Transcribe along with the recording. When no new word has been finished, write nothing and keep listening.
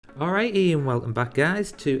Alright, Ian, welcome back,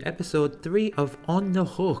 guys, to episode 3 of On the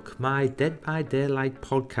Hook, my Dead by Daylight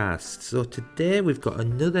podcast. So today we've got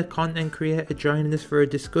another content creator joining us for a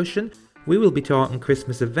discussion. We will be talking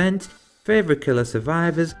Christmas events, favourite killer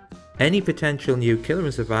survivors, any potential new killer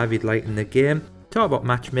and survivor you'd like in the game, talk about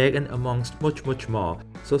matchmaking, amongst much more.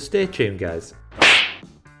 So stay tuned, guys.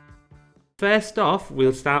 First off,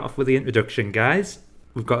 we'll start off with the introduction, guys.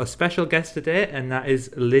 We've got a special guest today, and that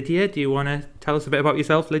is Lydia. Do you want to tell us a bit about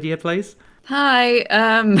yourself, Lydia, please? Hi.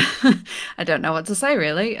 I don't know what to say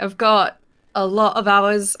really. I've got a lot of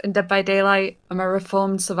hours in Dead by Daylight. I'm a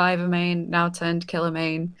reformed survivor main, now turned killer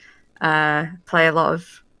main. Play a lot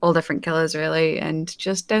of all different killers really, and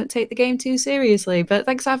just don't take the game too seriously. But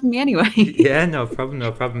thanks for having me anyway. Yeah, no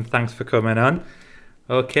problem. Thanks for coming on.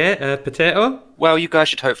 Okay, Potato? Well, you guys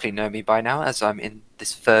should hopefully know me by now, as I'm in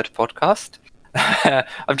this third podcast.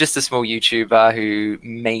 I'm just a small YouTuber who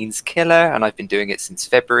mains killer, and I've been doing it since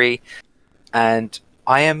February. And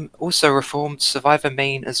I am also reformed survivor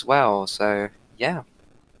main as well. So yeah,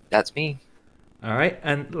 that's me. All right,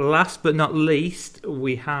 and last but not least,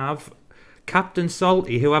 we have Captain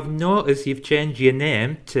Salty, who I've noticed you've changed your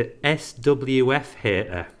name to SWF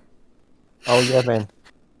Hater. Oh yeah, man.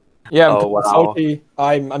 Yeah, I'm wow. Salty.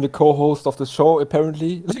 I'm the co-host of the show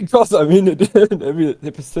apparently because I'm in it in every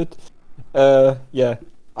episode. Yeah,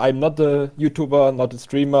 I'm not a YouTuber, not a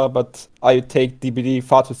streamer, but I take DBD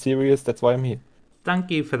far too serious. That's why I'm here.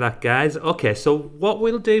 Thank you for that, guys. Okay, so what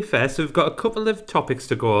we'll do first, so we've got a couple of topics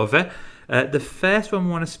to go over. The first one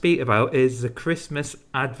we want to speak about is the Christmas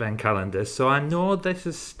Advent calendar. So I know this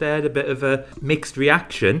has stirred a bit of a mixed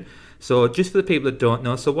reaction. So just for the people that don't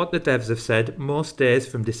know, so what the devs have said, most days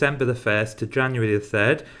from December the 1st to January the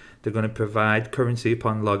 3rd, they're going to provide currency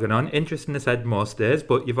upon logging on. Interesting, they said most days,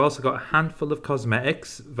 but you've also got a handful of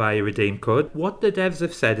cosmetics via redeem code. What the devs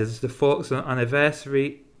have said is to focus on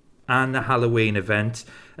anniversary and the Halloween event,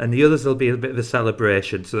 and the others will be a bit of a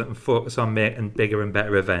celebration, so they can focus on making bigger and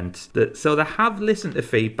better events. So they have listened to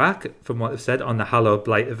feedback from what they've said on the Hallowed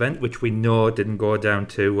Blight event, which we know didn't go down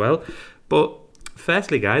too well. But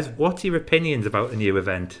firstly, guys, what are your opinions about the new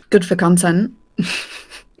event? Good for content.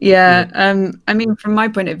 Yeah. I mean, from my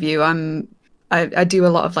point of view, I do a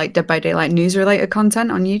lot of like Dead by Daylight news related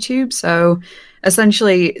content on YouTube. So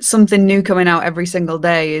essentially something new coming out every single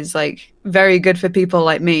day is like very good for people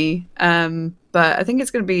like me. But I think it's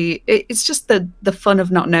going to be, it's just the fun of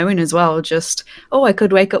not knowing as well. Just, oh, I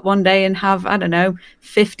could wake up one day and have, I don't know,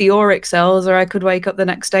 50 auric cells, or I could wake up the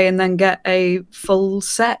next day and then get a full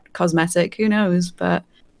set cosmetic. Who knows? But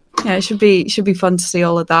yeah, it should be fun to see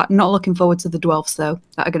all of that. Not looking forward to the dwarfs though,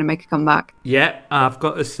 that are going to make a comeback. Yeah, I've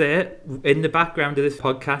got to say, in the background of this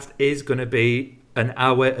podcast is going to be an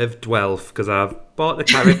hour of Dwelf, because I've bought the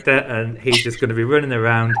character and he's just going to be running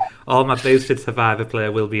around. All my boosted survivor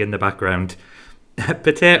player will be in the background.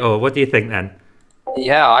 Potato, what do you think then?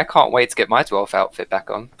 Yeah, I can't wait to get my 12th outfit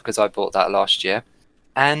back on, because I bought that last year.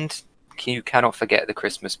 And you cannot forget the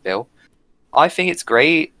Christmas bill. I think it's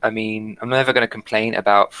great. I mean, I'm never going to complain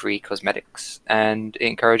about free cosmetics, and it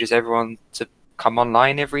encourages everyone to come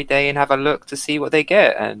online every day and have a look to see what they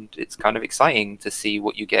get, and it's kind of exciting to see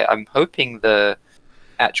what you get. I'm hoping the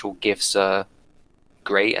actual gifts are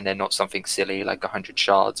great and they're not something silly like 100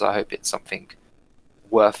 shards. I hope it's something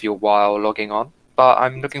worth your while logging on. But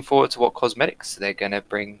I'm looking forward to what cosmetics they're going to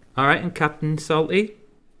bring. All right, and Captain Salty?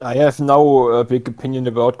 I have now a big opinion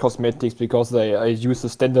about cosmetics because I use the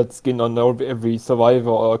standard skin on every survivor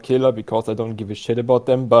or killer because I don't give a shit about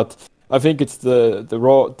them. But I think it's the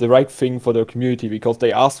right thing for the community because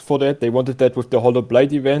they asked for that. They wanted that with the Hollow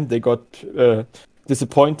Blight event. They got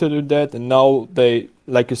disappointed in that, and now they,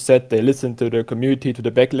 like you said, they listen to the community, to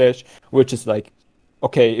the backlash, which is like,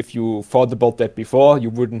 okay, if you thought about that before, you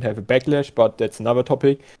wouldn't have a backlash, but that's another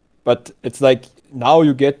topic. But it's like now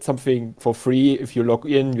you get something for free if you log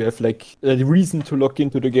in. You have like a reason to log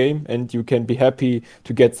into the game, and you can be happy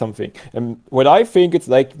to get something. And what I think it's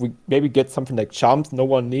like we maybe get something like charms no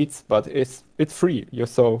one needs, but it's free.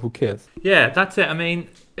 So who cares? Yeah, that's it. I mean,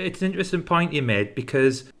 it's an interesting point you made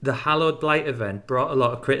because the Hallowed Blight event brought a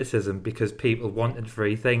lot of criticism because people wanted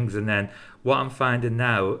free things, and then what I'm finding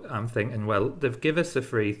now, I'm thinking, well, they've given us the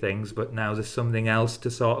free things, but now there's something else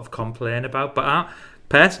to sort of complain about. But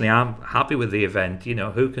personally, I'm happy with the event. You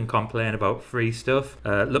know, who can complain about free stuff?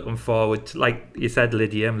 Looking forward to, like you said,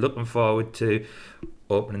 Lydia, I'm looking forward to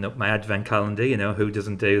opening up my advent calendar. You know, who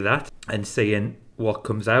doesn't do that? And seeing what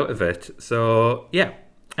comes out of it. So, yeah.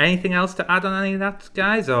 Anything else to add on any of that,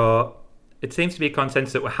 guys? Or it seems to be a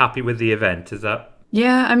consensus that we're happy with the event. Is that?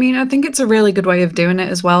 Yeah, I mean, I think it's a really good way of doing it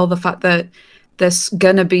as well. The fact that there's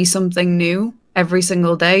gonna be something new every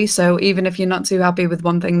single day. So even if you're not too happy with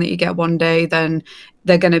one thing that you get one day, then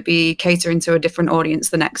they're going to be catering to a different audience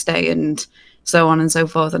the next day, and so on and so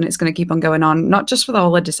forth. And it's going to keep on going on, not just for the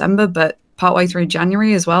whole of December, but partway through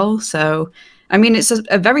January as well. So, I mean, it's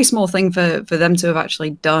a very small thing for them to have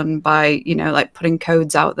actually done by, like putting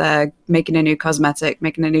codes out there, making a new cosmetic,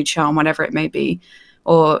 making a new charm, whatever it may be,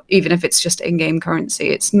 or even if it's just in-game currency.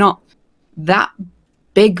 It's not that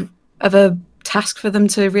big of a task for them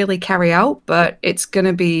to really carry out, but it's going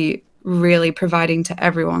to be really providing to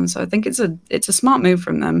everyone. So I think it's a smart move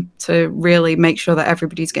from them to really make sure that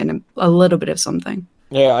everybody's getting a little bit of something.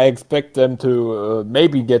 Yeah, I expect them to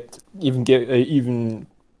maybe even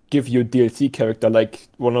give you a DLC character like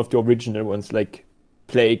one of the original ones, like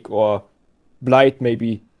Plague or Blight.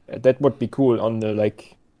 Maybe that would be cool on the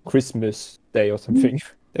like Christmas day or something.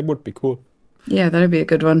 That would be cool. Yeah, that'd be a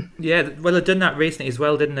good one. Yeah, well, they've done that recently as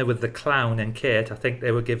well, didn't they, with the clown and Kate? I think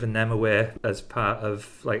they were giving them away as part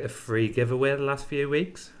of like a free giveaway the last few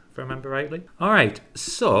weeks, if I remember rightly. All right,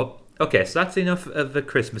 so that's enough of the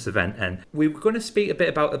Christmas event. And we were going to speak a bit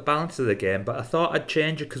about the balance of the game, but I thought I'd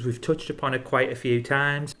change it because we've touched upon it quite a few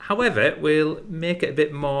times. However, we'll make it a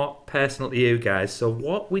bit more personal to you guys. So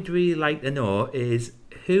what we'd really like to know is,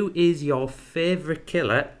 who is your favourite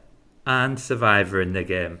killer and survivor in the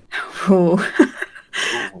game?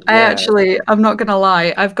 I'm not gonna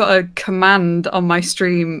lie, I've got a command on my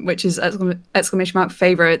stream which is exclamation mark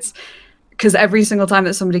favorites, because every single time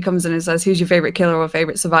that somebody comes in and says who's your favorite killer or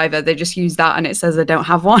favorite survivor, they just use that and it says I don't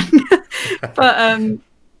have one. But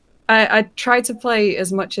I try to play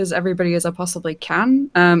as much as everybody as I possibly can.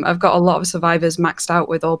 I've got a lot of survivors maxed out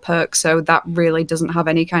with all perks, so that really doesn't have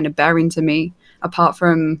any kind of bearing to me, apart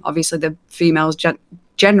from obviously the females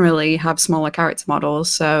generally have smaller character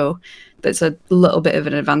models, so that's a little bit of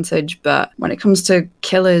an advantage. But when it comes to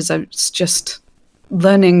killers, it's just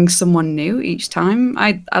learning someone new each time.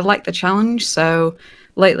 I like the challenge, so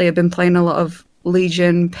lately I've been playing a lot of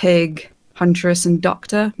Legion, Pig, Huntress, and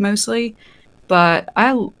Doctor mostly. But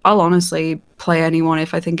I'll honestly play anyone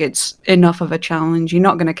if I think it's enough of a challenge. You're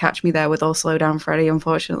not going to catch me there with All Slow Down Freddy,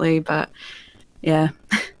 unfortunately, but yeah.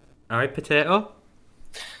 All right, Potato?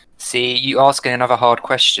 See, you asking another hard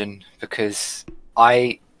question, because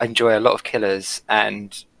I enjoy a lot of killers,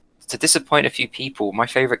 and to disappoint a few people, my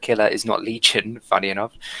favorite killer is not Legion, funny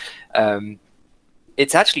enough.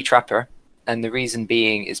 It's actually Trapper, and the reason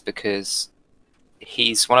being is because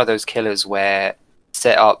he's one of those killers where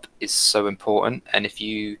setup is so important, and if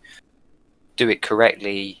you do it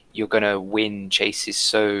correctly, you're going to win chases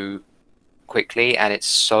so quickly, and it's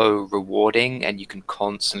so rewarding, and you can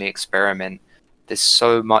constantly experiment. There's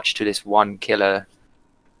so much to this one killer,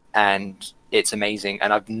 and it's amazing,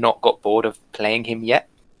 and I've not got bored of playing him yet,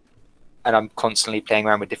 and I'm constantly playing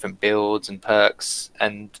around with different builds and perks,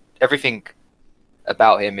 and everything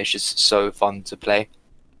about him is just so fun to play.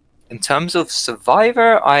 In terms of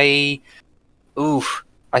survivor, I'd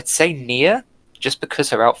say Nia, just because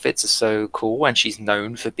her outfits are so cool and she's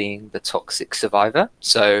known for being the toxic survivor,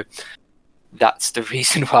 so that's the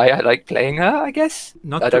reason why I like playing her, I guess.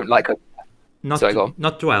 I don't like her. Sorry, go on.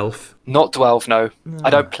 Not Dwelf. Not Dwelf, no.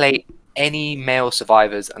 I don't play any male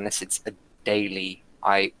survivors unless it's a daily.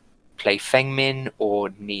 I play Fengmin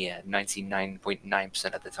or Nia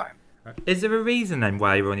 99.9% of the time. Is there a reason then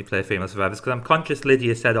why you only play female survivors? Because I'm conscious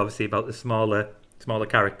Lydia said obviously about the smaller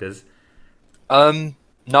characters.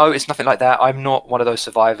 No, it's nothing like that. I'm not one of those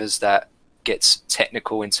survivors that gets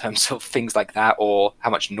technical in terms of things like that or how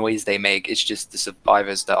much noise they make. It's just the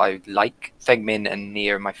survivors that I like. Fengmin and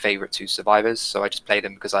Nia are my favorite two survivors, so I just play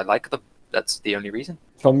them because I like them. That's the only reason.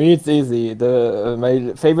 For me, it's easy.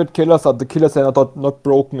 My favorite killers are the killers that are not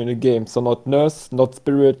broken in the game. So not Nurse, not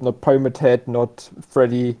Spirit, not Pyramid Head, not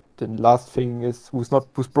Freddy. The last thing is who's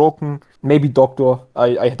broken. Maybe Doctor.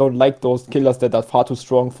 I don't like those killers that are far too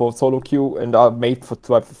strong for solo queue and are made to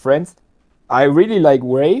survive with friends. I really like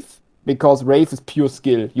Wraith, because Wraith is pure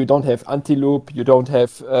skill. You don't have anti-loop, you don't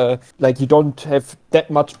have you don't have that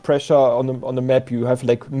much pressure on the map. You have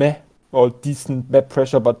like meh or decent map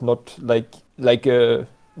pressure, but not like a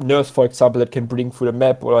Nurse, for example, that can bring through the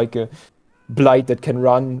map, or like a Blight that can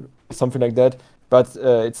run, something like that. But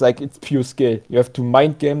it's pure skill. You have to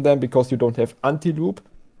mind game them because you don't have anti-loop,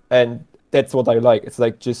 and that's what I like. It's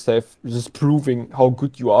like just proving how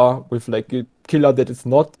good you are with like a killer that is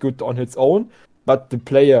not good on its own, but the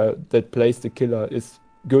player that plays the killer is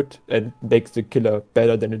good and makes the killer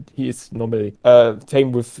better than he is normally.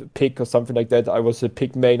 Same with Pig or something like that. I was a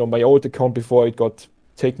Pig main on my old account before it got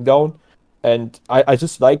taken down, and I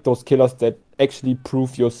just like those killers that actually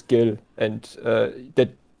prove your skill, and that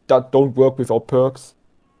don't work without perks,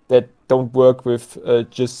 that don't work with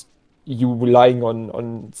just you relying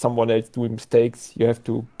on someone else doing mistakes. You have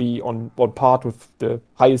to be on par with the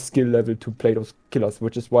highest skill level to play those killers,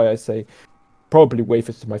 which is why I say probably Wave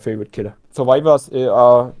is my favorite killer. Survivors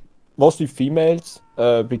are mostly females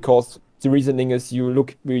because the reasoning is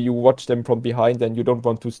you watch them from behind and you don't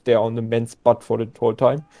want to stare on the man's butt for the whole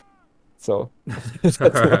time. So that's All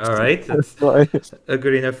right, that's why. a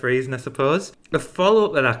good enough reason, I suppose. A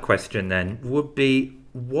follow-up to that question then would be,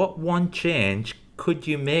 what one change could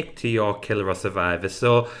you make to your killer or survivor?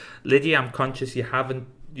 So, Lydia, I'm conscious you haven't.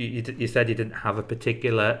 You said you didn't have a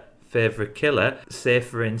particular favorite killer. Say,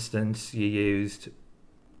 for instance, you used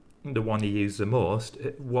the one you use the most.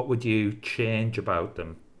 What would you change about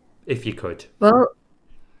them, if you could? Well,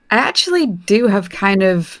 I actually do have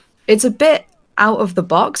it's a bit out of the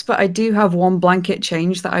box, but I do have one blanket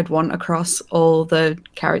change that I'd want across all the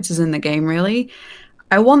characters in the game, really.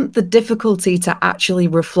 I want the difficulty to actually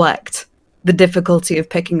reflect the difficulty of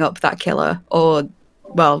picking up that killer, or,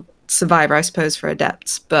 well, survivor, I suppose, for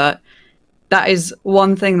adepts. But that is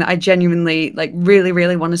one thing that I genuinely, really,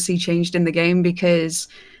 really want to see changed in the game, because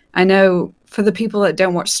I know for the people that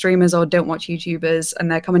don't watch streamers or don't watch YouTubers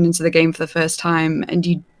and they're coming into the game for the first time and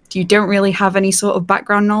you don't really have any sort of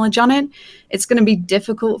background knowledge on it, it's going to be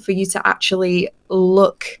difficult for you to actually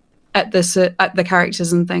look at the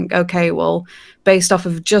characters and think, okay, well, based off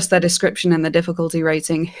of just their description and the difficulty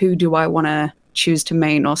rating, who do I want to choose to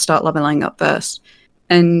main or start leveling up first?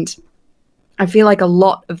 And I feel like a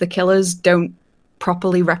lot of the killers don't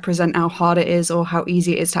properly represent how hard it is or how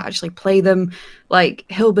easy it is to actually play them. Like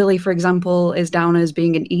Hillbilly, for example, is down as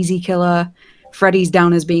being an easy killer. Freddy's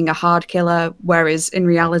down as being a hard killer, whereas in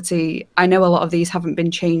reality, I know a lot of these haven't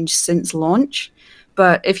been changed since launch.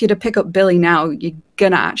 But if you're to pick up Billy now, you're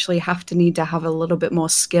gonna actually need to have a little bit more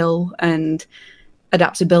skill and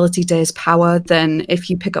adaptability to his power than if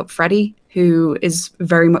you pick up Freddy, who is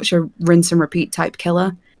very much a rinse and repeat type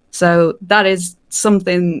killer. So that is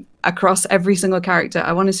something across every single character.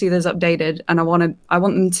 I want to see those updated, and I want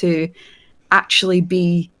them to actually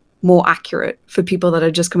be more accurate for people that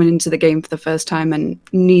are just coming into the game for the first time and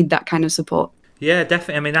need that kind of support. Yeah,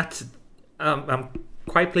 definitely. I mean, that's I'm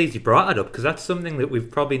quite pleased you brought it up, because that's something that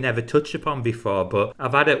we've probably never touched upon before. But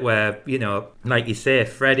I've had it where, like you say,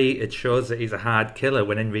 Freddy, it shows that he's a hard killer,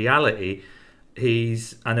 when in reality,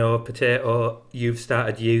 I know, Potato, you've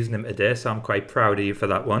started using him today, so I'm quite proud of you for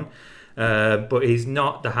that one. But he's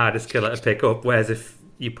not the hardest killer to pick up, whereas if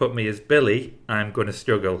you put me as Billy, I'm going to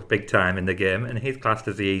struggle big time in the game, and he's classed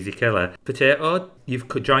as the easy killer. Potato, you've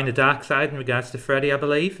joined the dark side in regards to Freddy, I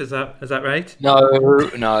believe. Is that right?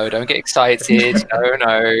 No, don't get excited.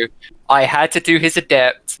 No. I had to do his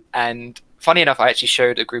adept, and funny enough, I actually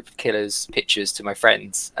showed a group of killers pictures to my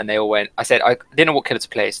friends, and they all went. I said I didn't know what killer to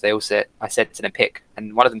play, so they all said. I said to them pick,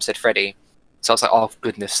 and one of them said Freddy. So I was like, oh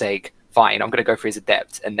goodness sake, fine, I'm gonna go for his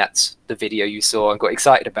adept, and that's the video you saw and got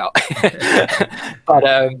excited about.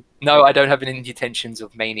 But no, I don't have any intentions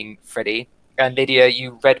of maining Freddy. And Lydia,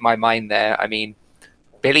 you read my mind there. I mean,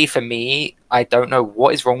 Billy, for me, I don't know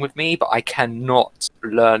what is wrong with me, but I cannot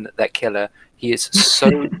learn that killer. He is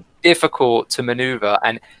so difficult to maneuver,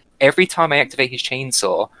 and every time I activate his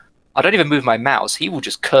chainsaw, I don't even move my mouse. He will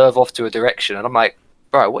just curve off to a direction, and I'm like,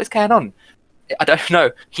 bro, what is going on? I don't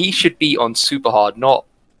know. He should be on super hard, not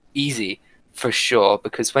easy, for sure,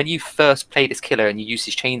 because when you first play this killer and you use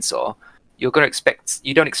his chainsaw, you don't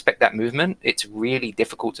expect that movement. It's really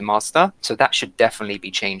difficult to master, so that should definitely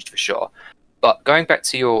be changed for sure. But going back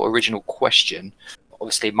to your original question,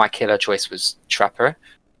 obviously my killer choice was Trapper,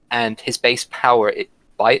 and his base power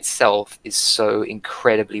by itself is so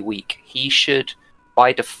incredibly weak. He should,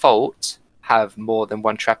 by default, have more than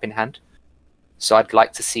one trap in hand. So I'd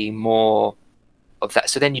like to see more of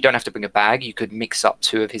that. So then you don't have to bring a bag. You could mix up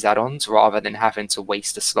two of his add-ons rather than having to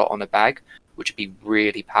waste a slot on a bag, which would be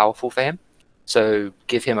really powerful for him. So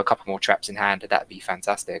give him a couple more traps in hand. That'd be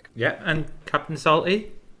fantastic. Yeah, and Captain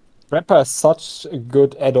Salty? Trapper has such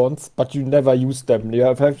good add-ons, but you never use them. You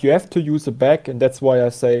have to use a bag, and that's why I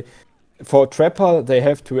say for Trapper they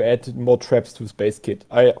have to add more traps to Space Kid.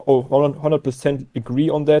 I 100% agree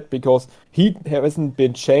on that, because he hasn't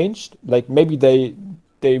been changed. Like maybe they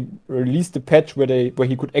released a patch where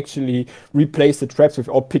he could actually replace the traps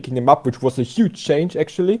without picking them up, which was a huge change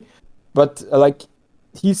actually. But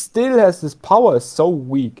he still has his power is so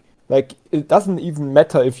weak. Like, it doesn't even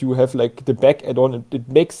matter if you have like the back add-on. It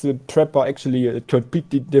makes the Trapper actually a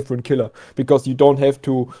completely different killer, because you don't have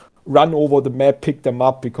to run over the map, pick them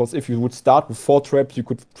up, because if you would start with 4 traps, you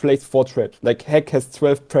could place 4 traps. Like, Heck has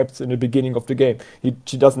 12 traps in the beginning of the game.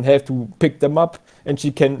 She doesn't have to pick them up, and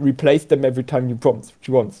she can replace them every time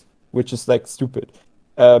she wants, which is like stupid.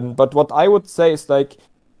 But what I would say is like,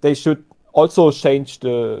 they should also change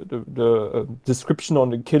the description on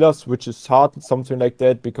the killers, which is hard, something like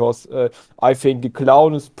that, because I think the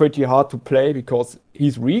clown is pretty hard to play because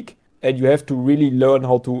he's weak, and you have to really learn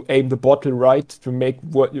how to aim the bottle right to make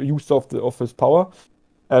use of his power.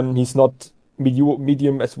 He's not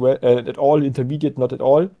medium as well at all, intermediate not at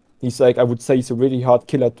all. He's like, I would say he's a really hard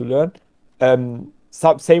killer to learn.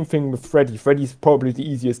 Same thing with Freddy. Freddy's probably the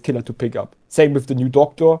easiest killer to pick up. Same with the new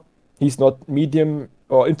Doctor. He's not medium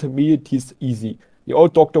or intermediate, he's easy. The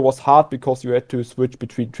old Doctor was hard because you had to switch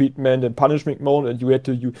between treatment and punishment mode, and you had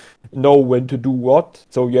to know when to do what.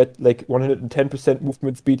 So you had like 110%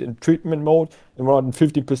 movement speed in treatment mode and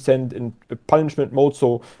 150% in punishment mode.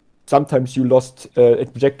 So sometimes you lost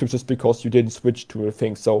objectives just because you didn't switch to a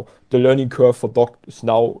thing. So the learning curve for Doc is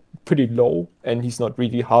now pretty low, and he's not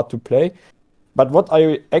really hard to play. But what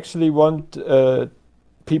I actually want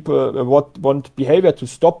want behavior to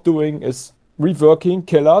stop doing is reworking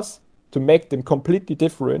killers to make them completely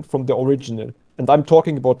different from the original. And I'm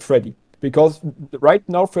talking about Freddy. Because right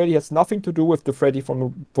now Freddy has nothing to do with the Freddy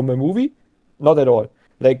from a movie. Not at all.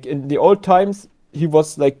 Like in the old times, he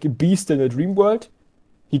was like a beast in a dream world.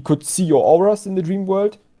 He could see your auras in the dream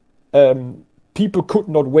world. People could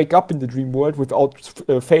not wake up in the dream world without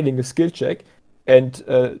failing a skill check.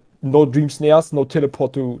 And no dream snares, no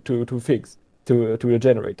teleport to the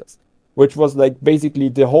generators. Which was like basically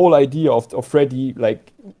the whole idea of Freddy,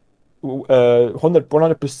 like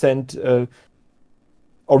 100%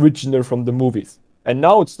 original from the movies. And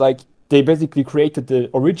now it's like they basically created the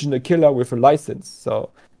original killer with a license. So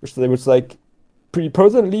which they was like,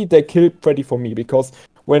 personally, they killed Freddy for me, because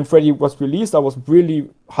when Freddy was released, I was really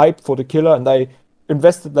hyped for the killer, and I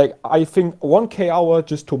invested like, I think 1k hour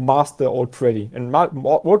just to master old Freddy. And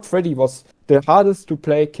old Freddy was the hardest to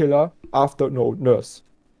play killer after Nurse,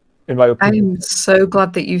 in my opinion. I'm so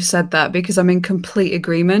glad that you said that, because I'm in complete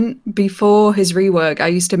agreement. Before his rework, I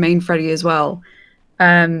used to main Freddy as well.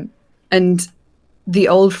 And the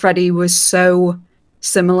old Freddy was so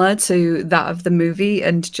similar to that of the movie,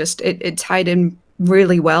 and just it tied in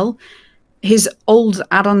really well. His old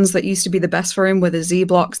add-ons that used to be the best for him were the Z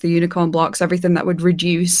blocks, the unicorn blocks, everything that would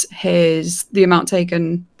reduce the amount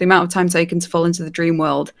of time taken to fall into the dream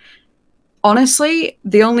world. Honestly,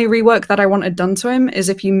 the only rework that I wanted done to him is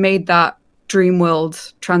if you made that dream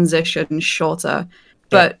world transition shorter.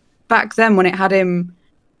 But back then, when it had him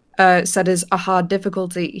set as a hard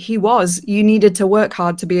difficulty, you needed to work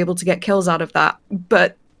hard to be able to get kills out of that.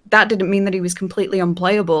 But that didn't mean that he was completely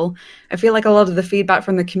unplayable. I feel like a lot of the feedback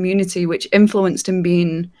from the community, which influenced him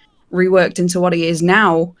being reworked into what he is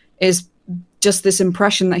now, is just this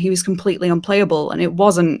impression that he was completely unplayable, and it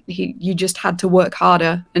wasn't. You just had to work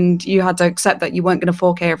harder, and you had to accept that you weren't going to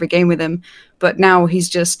 4K every game with him. But now he's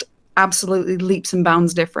just absolutely leaps and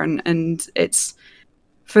bounds different, and it's,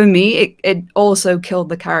 for me, it also killed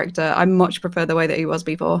the character. I much prefer the way that he was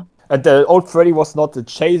before. And the old Freddy was not a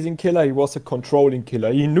chasing killer, he was a controlling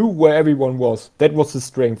killer. He knew where everyone was. That was his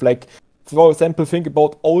strength. Like, for example, think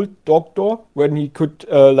about old Doctor, when he could,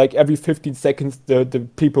 like every 15 seconds, the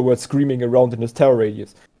people were screaming around in his terror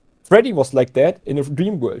radius. Freddy was like that in a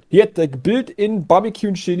dream world. He had like built-in barbecue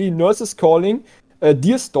and chili, nurses calling, a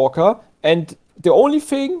deer stalker, and the only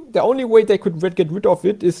way they could get rid of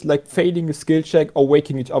it is like failing a skill check or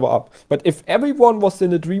waking each other up. But if everyone was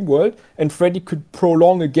in a dream world and Freddy could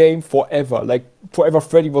prolong a game forever, like forever,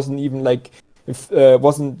 Freddy wasn't even like,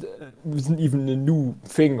 wasn't even a new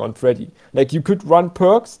thing on Freddy. Like you could run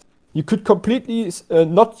perks, you could completely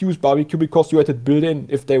not use barbecue because you had it built in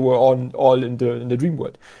if they were all in the dream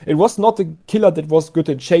world. It was not a killer that was good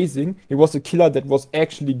at chasing. It was a killer that was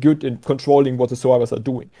actually good in controlling what the survivors are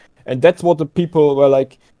doing. And that's what the people were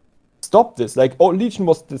like, stop this. Like, Old Legion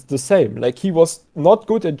was the same. Like, he was not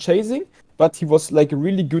good at chasing, but he was like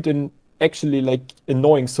really good in actually like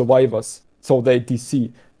annoying survivors. So they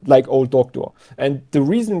DC, like Old Doctor. And the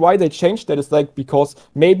reason why they changed that is like because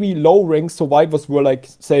maybe low rank survivors were like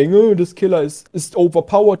saying, oh, this killer is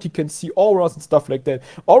overpowered, he can see auras and stuff like that.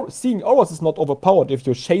 Or seeing auras is not overpowered if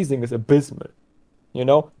your chasing is abysmal. You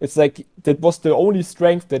know, it's like that was the only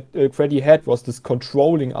strength that Freddy had, was this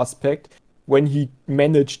controlling aspect when he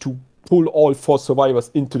managed to pull all 4 survivors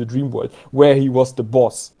into the dream world, where he was the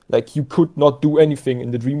boss. Like, you could not do anything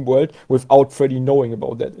in the dream world without Freddy knowing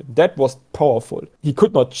about that. That was powerful. He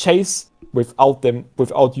could not chase without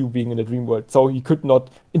you being in the dream world. So he could not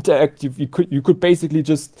interact. You could basically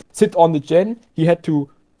just sit on the gen. He had to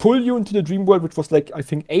pull you into the dream world, which was like, I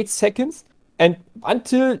think, 8 seconds. And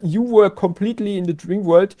until you were completely in the dream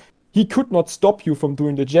world, he could not stop you from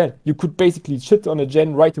doing the gen. You could basically sit on a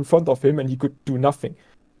gen right in front of him and he could do nothing.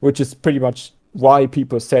 Which is pretty much why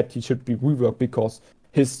people said he should be reworked, because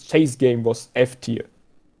his chase game was F tier.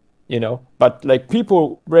 But like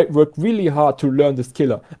people worked really hard to learn this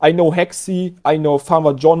killer. I know Hexy, I know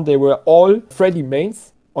Farmer John, they were all Freddy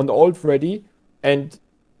mains on the old Freddy, and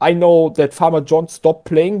I know that Farmer John stopped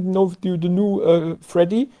playing the new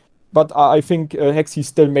Freddy, but I think Hexy's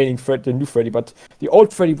still maining the new Freddy, but the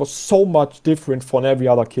old Freddy was so much different from every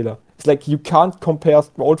other killer. It's like you can't compare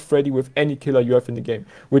the old Freddy with any killer you have in the game,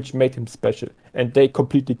 which made him special, and they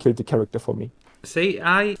completely killed the character for me. See,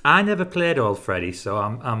 I never played Old Freddy, so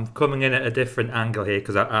I'm coming in at a different angle here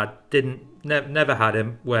because I never had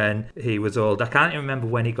him when he was old. I can't even remember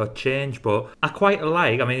when he got changed, but I quite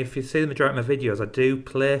like. I mean, if you see the majority of my videos, I do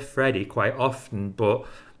play Freddy quite often, but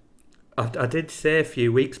I did say a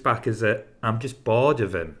few weeks back is that I'm just bored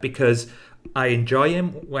of him because I enjoy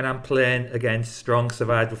him when I'm playing against strong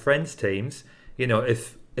Survival Friends teams.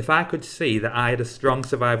 If I could see that I had a strong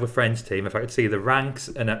Survival Friends team, if I could see the ranks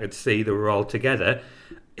and I could see they were all together,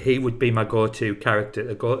 he would be my go-to character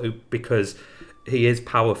to go to because he is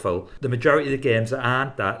powerful. The majority of the games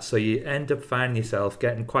aren't that, so you end up finding yourself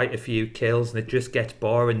getting quite a few kills and it just gets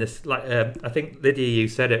boring. This, I think Lydia, you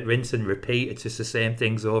said it, rinse and repeat. It's just the same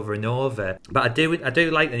things over and over. But I do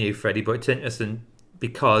like the new Freddy, but it's interesting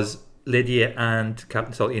because Lydia and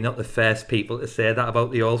Captain Salty are not the first people to say that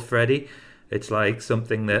about the old Freddy. It's like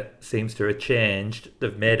something that seems to have changed.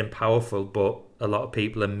 They've made him powerful, but a lot of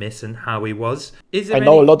people are missing how he was. I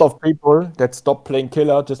know a lot of people that stopped playing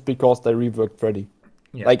Killer just because they reworked Freddy.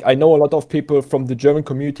 Yeah. Like I know a lot of people from the German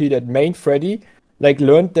community that main Freddy, like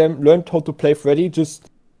learned how to play Freddy, just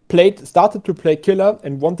started to play Killer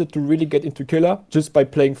and wanted to really get into Killer just by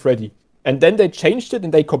playing Freddy. And then they changed it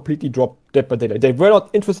and they completely dropped Dead by Daylight. They were not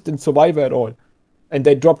interested in Survivor at all. And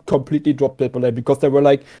they completely dropped Dead by Daylight because they were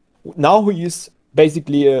like, now he is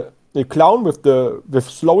basically a clown with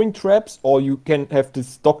slowing traps, or you can have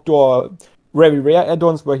this Doctor very rare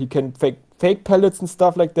add-ons where he can fake pellets and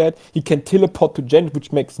stuff like that. He can teleport to Jen,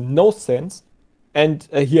 which makes no sense, and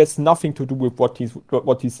he has nothing to do with what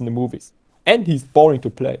he's in the movies. And he's boring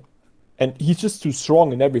to play, and he's just too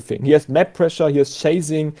strong in everything. He has map pressure, he has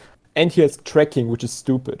chasing, and he has tracking, which is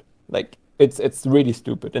stupid. Like it's really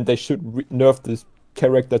stupid, and they should nerf this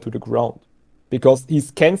character to the ground. Because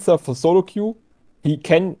he's cancer for solo queue. He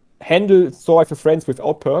can handle Survival Friends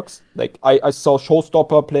without perks. Like I saw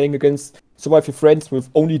Showstopper playing against Survival Friends with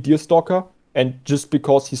only Deerstalker, and just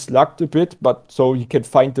because he slugged a bit, but so he can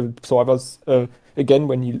find the survivors again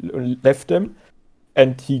when he left them,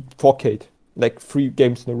 and he 4K'd like 3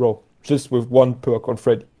 games in a row just with 1 perk on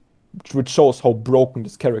Freddy, which shows how broken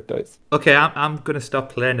this character is. Okay, I'm gonna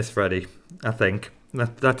stop playing as Freddy. I think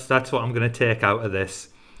that's what I'm gonna take out of this.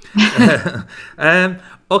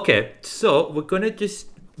 Okay, so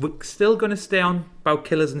we're still gonna stay on about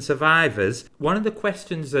killers and survivors. One of the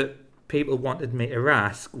questions that people wanted me to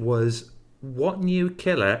ask was, what new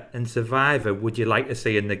killer and survivor would you like to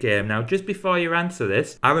see in the game? Now, just before you answer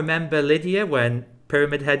this, I remember, Lydia, when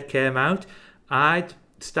Pyramid Head came out, I'd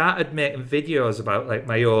started making videos about like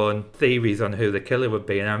my own theories on who the killer would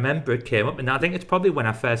be, and I remember it came up, and I think it's probably when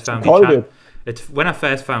I first found your channel. It's when I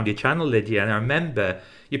first found your channel, Lydia, and I remember,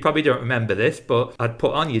 you probably don't remember this, but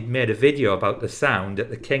you'd made a video about the sound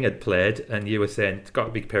that the King had played, and you were saying, it's got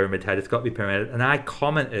to be Pyramid Head, and I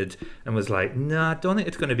commented and was like, no, I don't think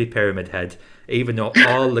it's going to be Pyramid Head, even though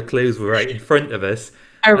all the clues were right in front of us.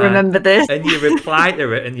 I remember this. And you replied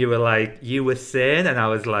to it, and you were like, you were saying, and I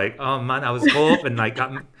was like, oh man, I was hoping like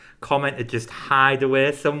that comment would just hide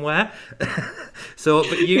away somewhere.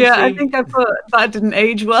 I think I put that didn't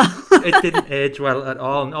age well. It didn't age well at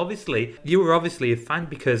all, and obviously you were a fan,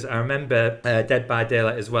 because I remember Dead by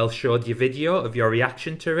Daylight as well showed you video of your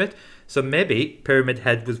reaction to it, so maybe Pyramid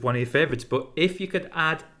Head was one of your favourites. But if you could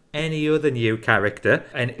add any other new character,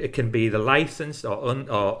 and it can be the licensed or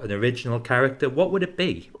an original character, what would it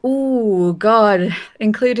be? Oh God,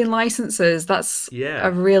 including licenses, that's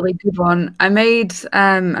a really good one. I made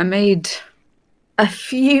a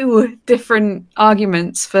few different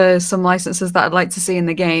arguments for some licenses that I'd like to see in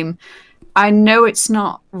the game. I know it's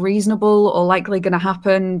not reasonable or likely going to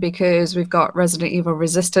happen because we've got Resident Evil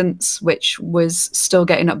Resistance, which was still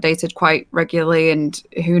getting updated quite regularly, and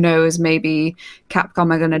who knows, maybe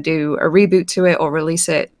Capcom are going to do a reboot to it or release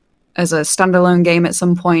it as a standalone game at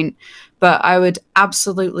some point. But I would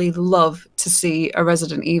absolutely love to see a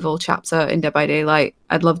Resident Evil chapter in Dead by Daylight.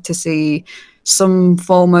 I'd love to see some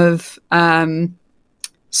form of Titan.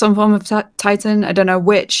 I don't know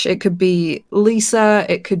which. It could be Lisa,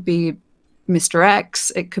 it could be Mr.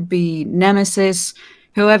 X, it could be Nemesis,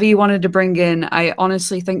 whoever you wanted to bring in. I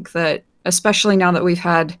honestly think that, especially now that we've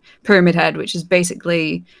had Pyramid Head, which is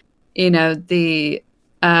basically, the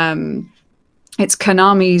it's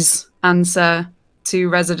Konami's answer to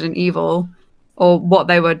Resident Evil, or what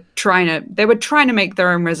they were trying to make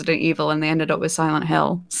their own Resident Evil, and they ended up with Silent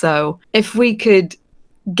Hill. So if we could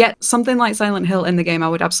get something like Silent Hill in the game, I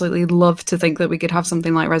would absolutely love to think that we could have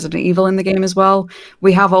something like Resident Evil in the game as well.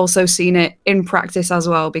 We have also seen it in practice as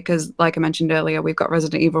well, because like I mentioned earlier, we've got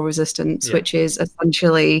Resident Evil Resistance, which is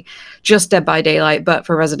essentially just Dead by Daylight, but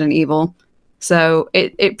for Resident Evil. So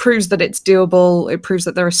it proves that it's doable. It proves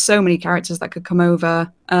that there are so many characters that could come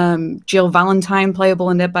over. Jill Valentine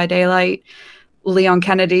playable in Dead by Daylight, Leon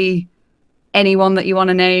Kennedy, anyone that you want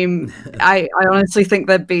to name. I honestly think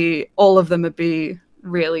all of them would be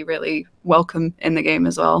really, really welcome in the game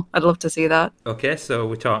as well. I'd love to see that. Okay, so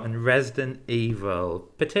we're talking Resident Evil.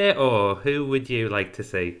 Potato, who would you like to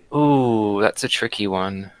see? Ooh, that's a tricky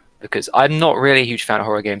one, because I'm not really a huge fan of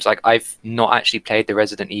horror games. Like, I've not actually played the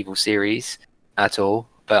Resident Evil series at all,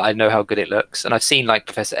 but I know how good it looks. And I've seen, like,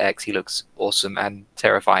 Professor X. He looks awesome and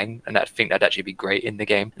terrifying, and I think that'd actually be great in the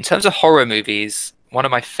game. In terms of horror movies, one of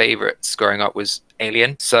my favorites growing up was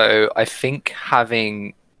Alien. So I think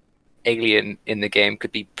having Alien in the game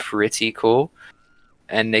could be pretty cool,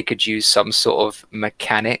 and they could use some sort of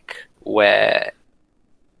mechanic where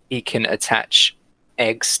he can attach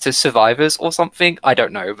eggs to survivors or something. I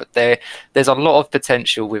don't know, but there's a lot of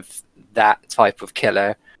potential with that type of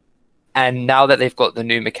killer. And now that they've got the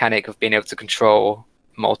new mechanic of being able to control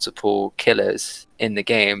multiple killers in the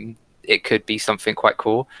game, it could be something quite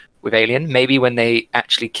cool with Alien. Maybe when they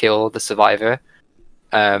actually kill the survivor,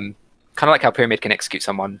 kind of like how Pyramid can execute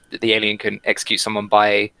someone, the alien can execute someone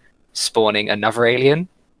by spawning another alien.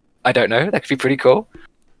 I don't know. That could be pretty cool.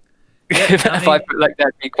 Yeah, If I put like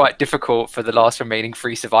that'd be quite difficult for the last remaining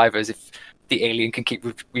 3 survivors if the alien can keep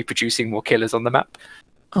reproducing more killers on the map.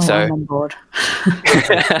 Oh, So I'm on board.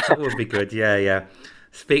 That would be good, yeah.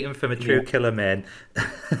 Speaking from a true killer man.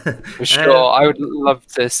 for sure, I would love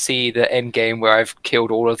to see the end game where I've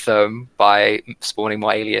killed all of them by spawning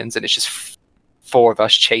more aliens, and it's just 4 of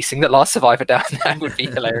us chasing the last survivor down. That would be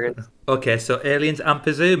hilarious. Okay, so aliens, I'm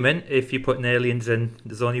presuming if you're putting aliens in,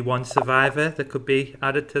 there's only one survivor that could be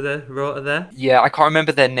added to the rota there? Yeah, I can't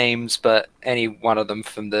remember their names, but any one of them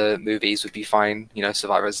from the movies would be fine. You know,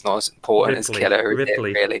 Survivor's not as important as Killer, is it,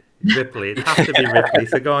 really? Ripley. It'd have to be Ripley.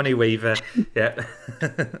 Sigourney Weaver. Yeah.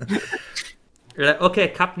 Okay,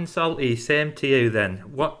 Captain Salty, same to you then.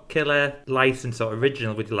 What killer license or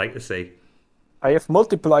original would you like to see? I have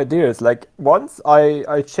multiple ideas. Like, once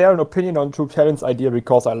I share an opinion on True Talent's idea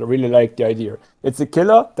because I really like the idea. It's a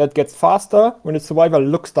killer that gets faster when the survivor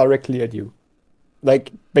looks directly at you.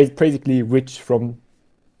 Like, basically Witch from...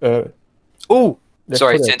 Oh,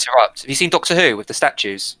 sorry 4 to Dead. interrupt. Have you seen Doctor Who with the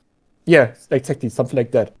statues? Yeah, exactly, something like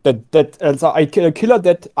that. So a killer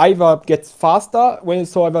that either gets faster when the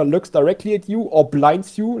survivor looks directly at you or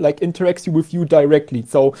blinds you, like interacts with you directly.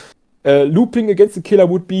 So looping against the killer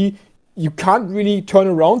would be, you can't really turn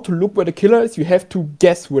around to look where the killer is, you have to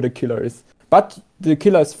guess where the killer is. But the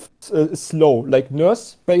killer is slow, like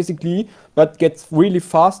Nurse, basically, but gets really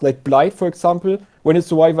fast, like Blight, for example, when the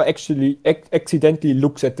survivor actually accidentally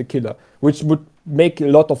looks at the killer, which would make a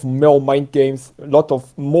lot of more mind games, a lot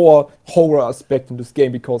of more horror aspect in this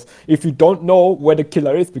game, because if you don't know where the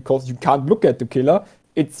killer is because you can't look at the killer,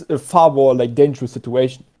 it's a far more like dangerous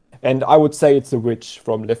situation. And I would say it's a Witch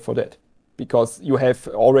from Left 4 Dead, because you have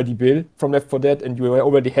already Bill from Left 4 Dead and you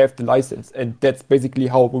already have the license, and that's basically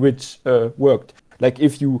how the Witch worked. Like,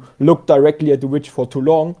 if you look directly at the Witch for too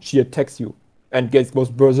long, she attacks you and goes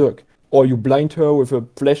berserk. Or you blind her with a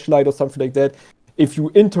flashlight or something like that. If you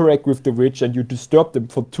interact with the Witch and you disturb them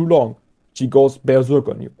for too long, she goes berserk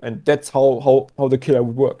on you. And that's how the killer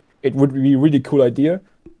would work. It would be a really cool idea.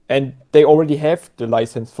 And they already have the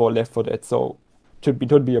license for Left 4 Dead, so it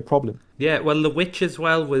should be a problem. Yeah, well, The Witch as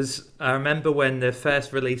well was... I remember when they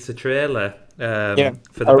first released the trailer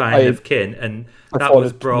for the Binding of Kin, and that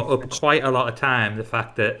was brought up quite a lot of time, the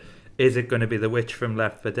fact that, is it going to be the Witch from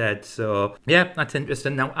Left 4 Dead? So, yeah, that's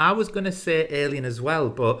interesting. Now, I was going to say Alien as well,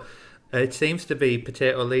 but it seems to be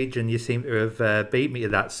Potato Legion. You seem to have beat me to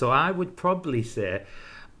that. So I would probably say,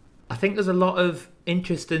 I think there's a lot of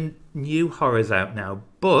interesting new horrors out now,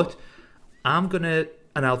 but I'm going to,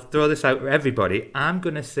 and I'll throw this out to everybody, I'm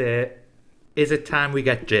going to say, is it time we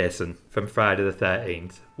get Jason from Friday the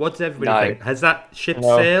 13th? What does everybody think? Has that ship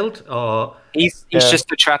sailed? Or He's just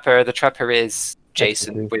the Trapper. The Trapper is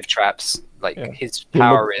Jason with traps. Like, his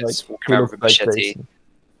power is walking around with a machete.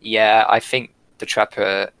 Yeah, I think the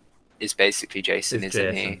Trapper is basically Jason,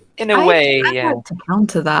 isn't he? In a way, I'd yeah. like to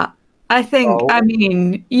counter that. I think, Oh. I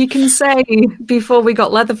mean, you can say before we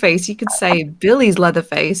got Leatherface, you could say Billy's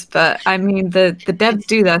Leatherface, but I mean, the devs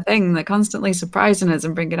do their thing. They're constantly surprising us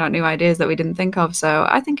and bringing out new ideas that we didn't think of. So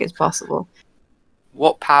I think it's possible.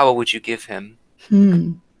 What power would you give him?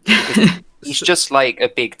 Hmm. He's just like a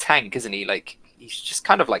big tank, isn't he? Like he's just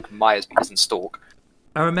kind of like Myers but he doesn't stalk.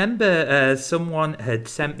 I remember someone had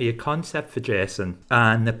sent me a concept for Jason,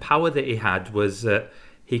 and the power that he had was that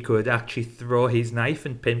he could actually throw his knife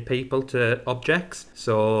and pin people to objects.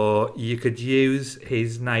 So you could use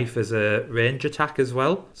his knife as a range attack as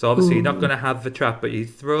well. So obviously you're not going to have the trap, but he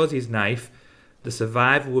throws his knife, the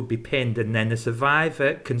survivor would be pinned, and then the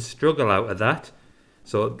survivor can struggle out of that.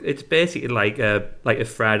 So it's basically like a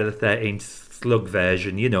Friday the 13th slug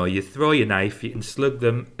version. You know, you throw your knife, you can slug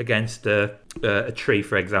them against a tree,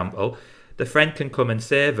 for example. The friend can come and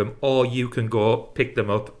save them, or you can go pick them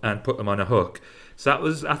up and put them on a hook. So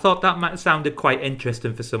I thought that sounded quite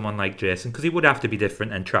interesting for someone like Jason, because he would have to be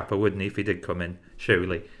different than Trapper, wouldn't he, if he did come in,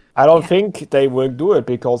 surely. I don't think they will do it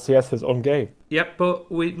because he has his own game. Yep,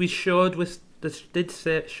 but we showed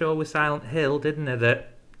show with Silent Hill, didn't it,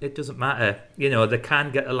 that it doesn't matter. You know, they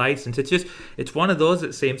can get a license. It's one of those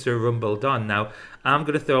that seems to have rumbled on. Now, I'm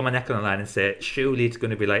going to throw my neck on the line and say, surely it's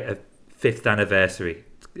going to be like a 5th anniversary.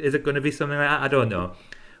 Is it going to be something like that? I don't know.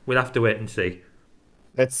 We'll have to wait and see.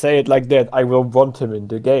 Let's say it like that. I will want him in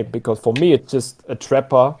the game because for me it's just a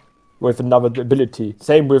trapper with another ability.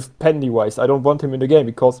 Same with Pennywise. I don't want him in the game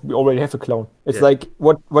because we already have a clown. It's like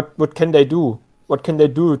what can they do? What can they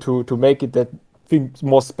do to make it that thing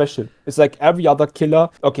more special? It's like every other killer.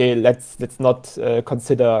 Okay, let's not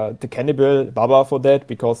consider the cannibal Baba for that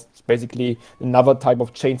because it's basically another type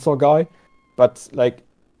of chainsaw guy. But like,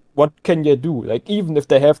 what can you do? Like even if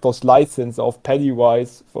they have those license of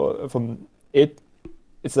Pennywise from it.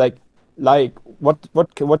 It's like what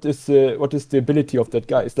is the ability of that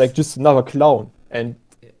guy? It's like just another clown, and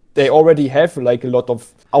they already have like a lot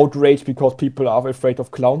of outrage because people are afraid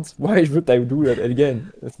of clowns. Why would they do that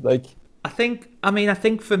again? It's like I think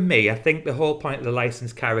for me, I think the whole point of the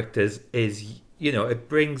licensed characters is, you know, it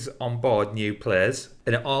brings on board new players,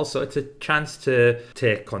 and it's a chance to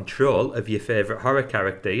take control of your favourite horror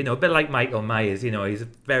character. You know, a bit like Michael Myers. You know, he's a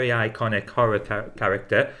very iconic horror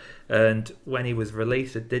character. And when he was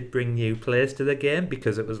released, it did bring new players to the game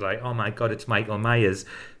because it was like, oh my god, it's Michael Myers.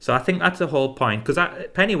 So I think that's the whole point. Because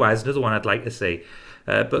Pennywise is another one I'd like to see.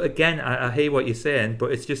 But again, I hear what you're saying,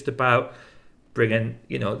 but it's just about bringing,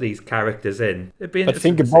 you know, these characters in. It'd be but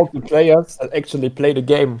interesting think to about see. the players that actually play the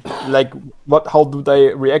game. Like how do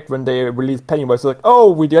they react when they release Pennywise? Like,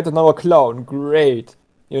 oh, we get another clown, great.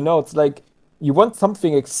 You know, it's like you want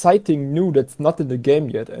something exciting new that's not in the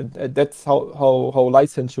game yet, and that's how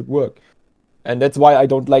license should work. And that's why I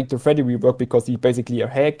don't like the Freddy rework because he's basically a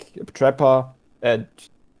hack, a trapper, and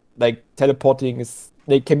like teleporting is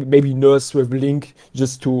they can maybe nurse with Link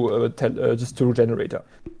just to generator.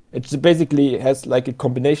 It basically has like a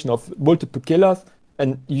combination of multiple killers,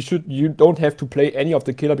 and you don't have to play any of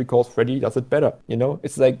the killer because Freddy does it better. You know,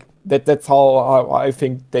 it's like that's how I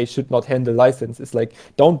think they should not handle license. It's like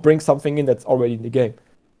don't bring something in that's already in the game.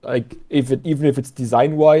 Like even if it's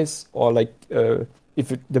design wise or like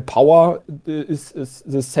if the power is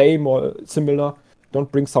the same or similar,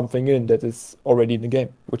 don't bring something in that is already in the game,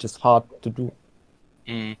 which is hard to do.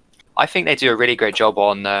 I think they do a really great job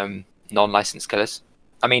on non-licensed killers.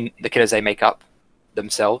 I mean, the killers they make up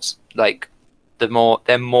themselves, like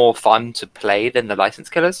they're more fun to play than the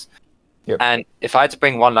licensed killers. Yep. And if I had to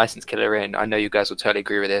bring one licensed killer in, I know you guys will totally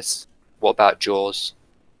agree with this. What about Jaws?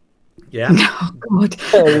 Yeah. Oh god.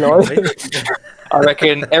 I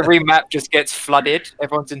reckon every map just gets flooded.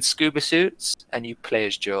 Everyone's in scuba suits, and you play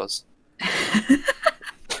as Jaws.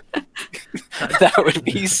 That would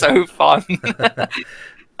be so fun.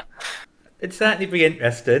 It'd certainly be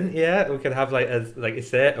interesting. Yeah, we could have like you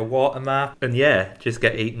say, a water map, and yeah, just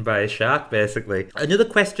get eaten by a shark, basically. Another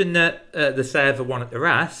question that the server wanted to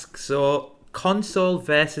ask. So, console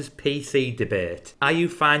versus PC debate. Are you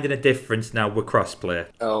finding a difference now with crossplay?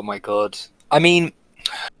 Oh my god. I mean,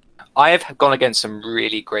 I have gone against some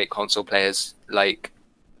really great console players. Like,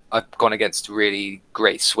 I've gone against really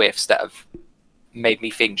great Swifts that have made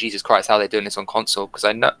me think, Jesus Christ, how are they doing this on console? Because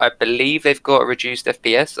I believe they've got a reduced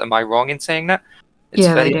FPS. Am I wrong in saying that? It's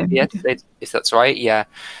Yeah, 30 they do. FPS, if that's right. Yeah.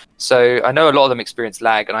 So I know a lot of them experience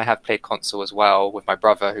lag, and I have played console as well with my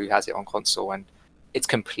brother who has it on console, and it's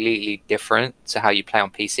completely different to how you play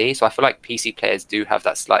on PC. So I feel like PC players do have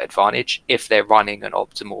that slight advantage if they're running an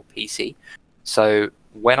optimal PC. So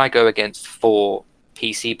when I go against 4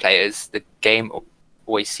 PC players, the game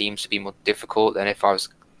always seems to be more difficult than if I was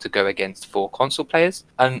to go against for console players.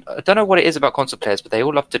 And I don't know what it is about console players, but they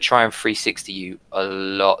all love to try and 360 you a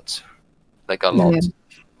lot. Like a lot. Yeah.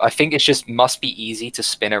 I think it just must be easy to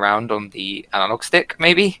spin around on the analog stick,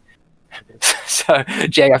 maybe. So,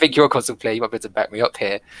 Jay, I think you're a console player. You might be able to back me up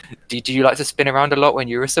here. Do you like to spin around a lot when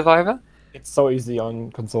you're a survivor? It's so easy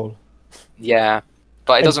on console. Yeah,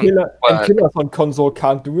 but it And, doesn't and work. killers on console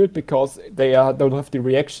can't do it because don't have the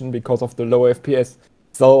reaction because of the low FPS.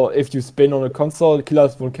 So if you spin on a console,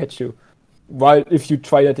 killers won't catch you. While if you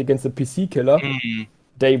try that against a PC killer, Mm.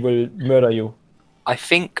 they will murder you. I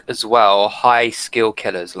think as well, high skill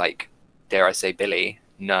killers like, dare I say, Billy,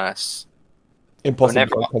 Nurse. Impossible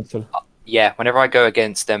Whenever- on console. Yeah, whenever I go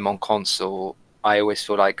against them on console, I always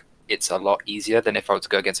feel like it's a lot easier than if I were to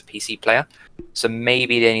go against a PC player. So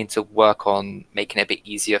maybe they need to work on making it a bit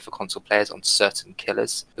easier for console players on certain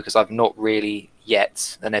killers, because I've not really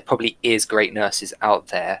yet, and there probably is great nurses out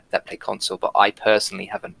there that play console, but I personally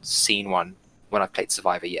haven't seen one when I've played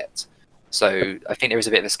Survivor yet. So I think there is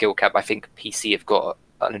a bit of a skill cap. I think PC have got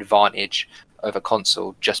an advantage over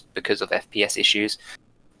console just because of FPS issues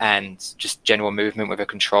and just general movement with a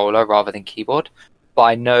controller rather than keyboard. But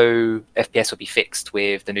I know FPS will be fixed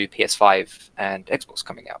with the new PS5 and Xbox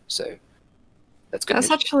coming out, so that's good. That's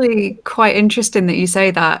news. actually quite interesting that you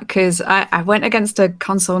say that, because I went against a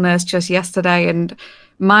console nurse just yesterday, and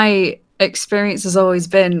my experience has always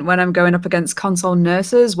been when I'm going up against console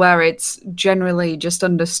nurses where it's generally just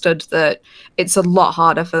understood that it's a lot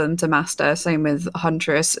harder for them to master. Same with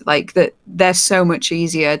Huntress, like that they're so much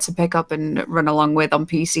easier to pick up and run along with on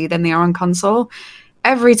PC than they are on console.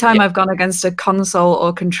 Every time Yeah. I've gone against a console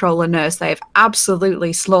or controller nurse, they've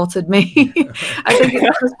absolutely slaughtered me. I think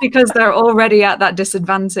it's just because they're already at that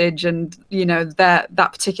disadvantage, and that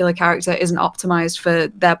particular character isn't optimized for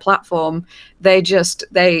their platform. They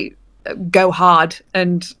go hard,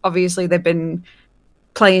 and obviously they've been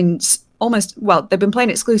playing they've been playing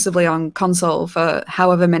exclusively on console for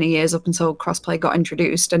however many years up until crossplay got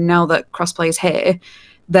introduced, and now that crossplay is here,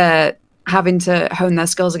 they're having to hone their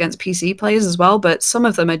skills against PC players as well. But some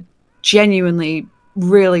of them are genuinely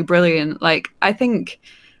really brilliant. Like, I think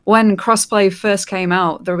when crossplay first came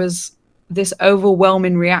out, there was this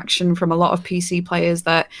overwhelming reaction from a lot of PC players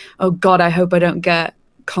that, oh god, I hope I don't get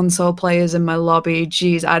console players in my lobby.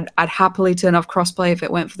 Geez, I'd happily turn off crossplay if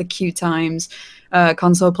it went for the queue times.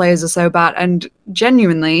 Console players are so bad. And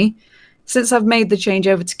genuinely, since I've made the change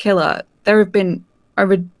over to Killer, there have been a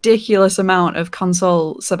ridiculous amount of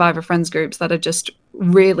console Survivor Friends groups that are just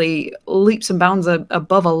really leaps and bounds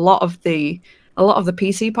above a lot of the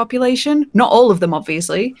PC population. Not all of them,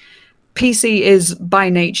 obviously. PC is by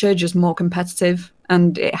nature just more competitive,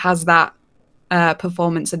 and it has that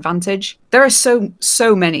performance advantage. There are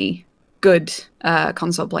so many good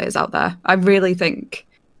console players out there. I really think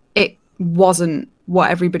it wasn't what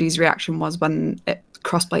everybody's reaction was when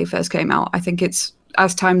crossplay first came out. I think it's,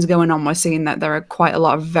 as time's going on, we're seeing that there are quite a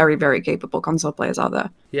lot of very, very capable console players out there.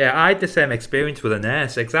 Yeah, I had the same experience with a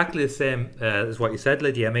nurse, exactly the same as what you said,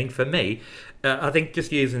 Lydia. I mean, for me, I think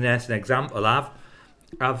just using nurse as an example,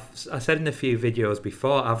 I said in a few videos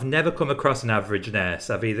before, I've never come across an average nurse.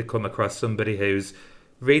 I've either come across somebody who's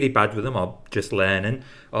really bad with them or just learning,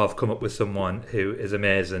 or I've come up with someone who is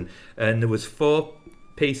amazing. And there was 4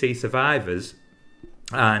 PC survivors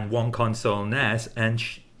and 1 console nurse, and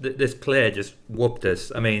this player just whooped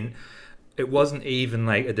us. I mean, it wasn't even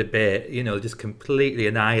like a debate, just completely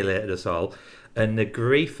annihilated us all. And the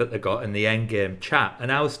grief that they got in the endgame chat,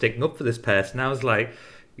 and I was sticking up for this person. I was like,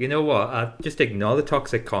 you know what, I just ignore the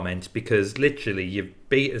toxic comments, because literally you've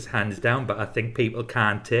beat us hands down, but I think people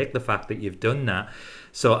can't take the fact that you've done that.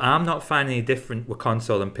 So I'm not finding any different with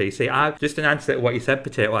console and PC. Just an answer to what you said,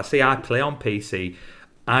 Potato, I play on PC.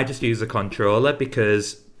 I just use a controller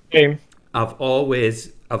because I've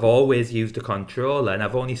always used a controller, and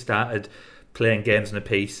I've only started playing games on a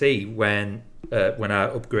PC when I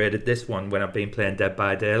upgraded this one when I've been playing Dead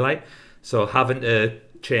by Daylight. So having to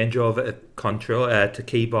change over to to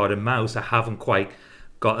keyboard and mouse, I haven't quite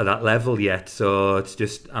got to that level yet. So it's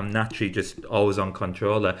just, I'm naturally just always on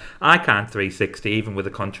controller. I can't 360 even with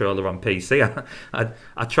a controller on PC.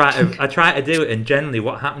 I try to do it, and generally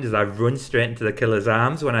what happens is I run straight into the killer's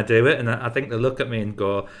arms when I do it, and I think they look at me and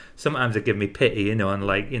go, sometimes they give me pity, and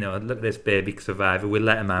like, look at this baby survivor, we'll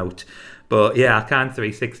let him out. But yeah, I can't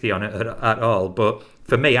 360 on it at all. But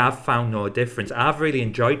for me, I've found no difference. I've really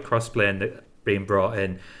enjoyed crossplay being brought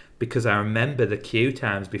in, because I remember the queue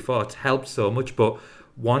times before. It's helped so much. But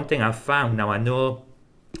one thing I've found, now I know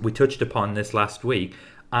we touched upon this last week,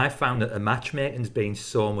 I found that the matchmaking's been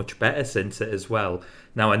so much better since it as well.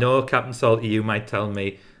 Now I know, Captain Salty, you might tell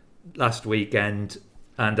me last weekend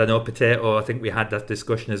And I know Potato, I think we had that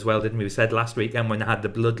discussion as well, didn't we? We said last weekend when I had the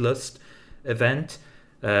Bloodlust event,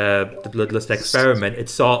 the Bloodlust experiment,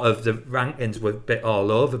 it's sort of the rankings were a bit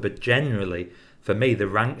all over, but generally, for me, the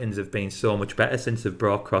rankings have been so much better since they've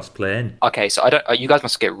brought cross-playing. Okay, so I don't. You guys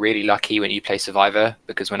must get really lucky when you play Survivor,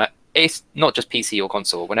 because it's not just PC or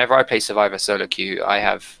console. Whenever I play Survivor solo queue, I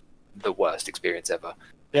have the worst experience ever.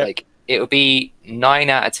 Yeah. Like, it'll be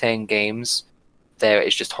 9 out of 10 games. There,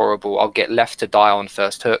 it's just horrible. I'll get left to die on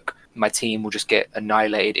first hook. My team will just get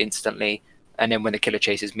annihilated instantly. And then when the killer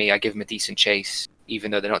chases me, I give them a decent chase,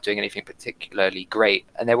 even though they're not doing anything particularly great.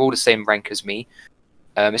 And they're all the same rank as me.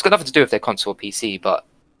 It's got nothing to do with their console or PC, but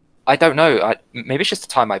I don't know. Maybe it's just the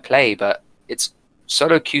time I play, but it's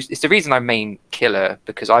solo queue. It's the reason I main killer,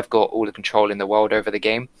 because I've got all the control in the world over the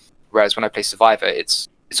game. Whereas when I play Survivor, it's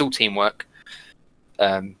all teamwork.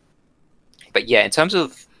 But yeah, in terms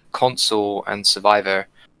of console and Survivor,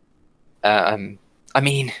 I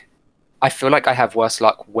mean, I feel like I have worse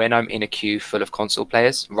luck when I'm in a queue full of console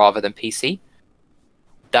players rather than PC.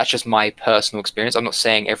 That's just my personal experience. I'm not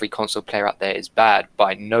saying every console player out there is bad.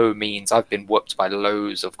 By no means. I've been whooped by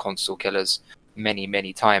loads of console killers many,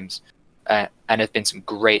 many times. And there's been some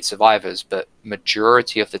great survivors, but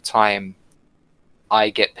majority of the time I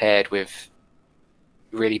get paired with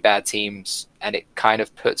really bad teams, and it kind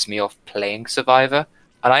of puts me off playing Survivor.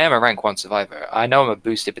 And I am a rank 1 survivor. I know I'm a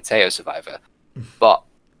boosted potato survivor, but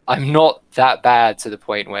I'm not that bad to the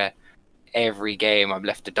point where every game I'm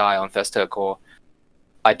left to die on first hook, or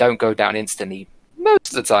I don't go down instantly most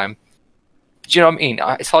of the time. Do you know what I mean?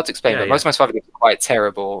 It's hard to explain, but most of my survivor games are quite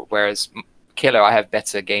terrible, whereas killer, I have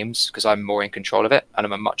better games because I'm more in control of it, and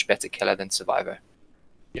I'm a much better killer than survivor.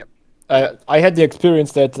 I had the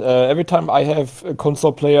experience that every time I have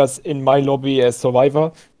console players in my lobby as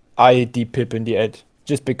survivor, I de-pip in the end.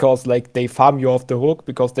 Just because like they farm you off the hook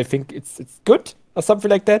because they think it's good or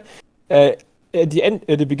something like that. At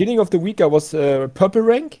the beginning of the week, I was purple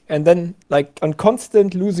rank, and then like on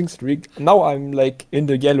constant losing streak. Now I'm like in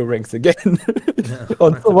the yellow ranks again on That's a bit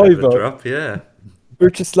of a survivor. drop, yeah.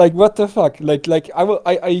 Which is like, what the fuck? Like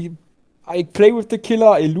I play with the killer,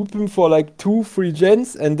 I loop him for like 2-3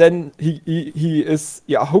 gens, and then he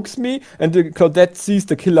hooks me, and the cadet sees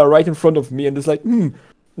the killer right in front of me and is like,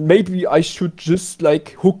 maybe I should just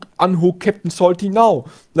like unhook Captain Salty now.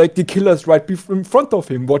 Like the killer's right in front of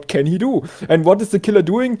him. What can he do? And what is the killer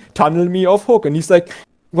doing? Tunnel me off hook. And he's like,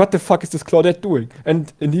 what the fuck is this Claudette doing?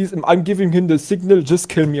 And I'm giving him the signal, just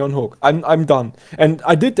kill me on hook. I'm done. And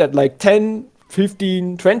I did that like 10,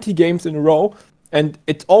 15, 20 games in a row. And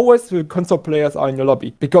it's always the console players are in your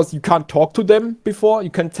lobby because you can't talk to them before. You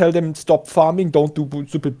can tell them stop farming, don't do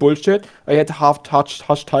stupid bullshit. I had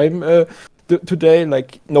hush time today,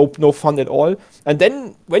 like no fun at all. And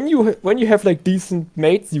then when you have like decent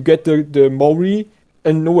mates, you get the Mori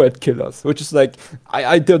and Noad killers, which is like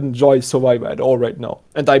I didn't enjoy Survivor at all right now.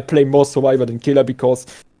 And I play more Survivor than Killer because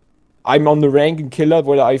I'm on the rank in Killer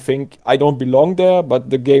where I think I don't belong there, but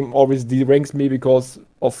the game always de-ranks me because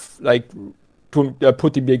of like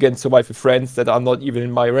putting me against Survivor friends that are not even in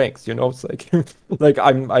my ranks, you know. It's like like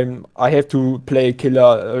I have to play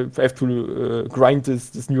Killer, I have to grind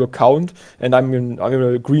this new account, and I'm in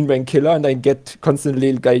a green rank Killer, and I get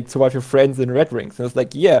constantly like Survivor friends in red ranks, and it's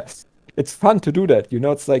like, yeah, it's fun to do that, you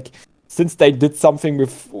know. It's like since they did something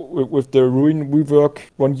with the Ruin rework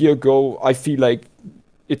 1 year ago, I feel like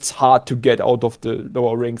it's hard to get out of the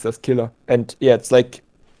lower ranks as Killer. And yeah, it's like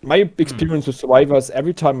my experience with Survivors,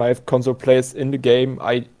 every time I have console players in the game,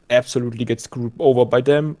 I absolutely get screwed over by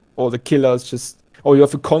them, or the killers just, or you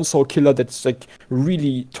have a console killer that's like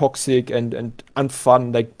really toxic and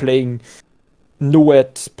unfun, like playing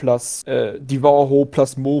Noet plus Devourho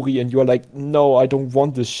plus Mori, and you're like, no, I don't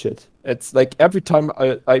want this shit. It's like every time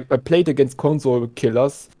I played against console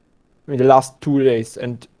killers in the last 2 days,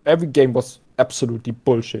 and every game was absolutely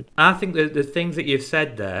bullshit. I think the things that you've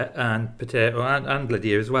said there, and Potato and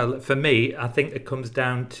Lydia as well, for me, I think it comes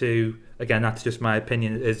down to, again, that's just my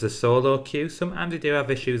opinion, is the solo queue. Sometimes you do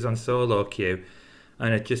have issues on solo queue,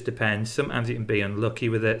 and it just depends. Sometimes you can be unlucky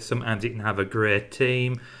with it. Sometimes you can have a great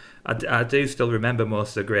team. I do still remember most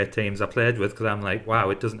of the great teams I played with because I'm like,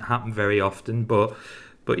 wow, it doesn't happen very often. But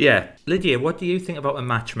yeah, Lydia, what do you think about the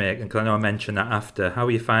matchmaking? Because I know I mentioned that after. How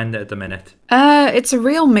are you finding it at the minute? It's a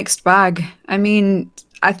real mixed bag. I mean,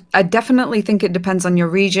 I definitely think it depends on your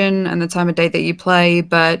region and the time of day that you play,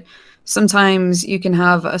 but sometimes you can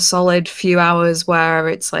have a solid few hours where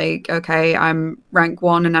it's like, okay, I'm rank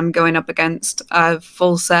 1 and I'm going up against a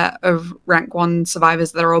full set of rank 1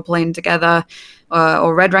 survivors that are all playing together,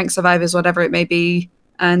 or red rank survivors, whatever it may be.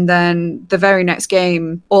 And then the very next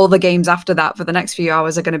game, all the games after that for the next few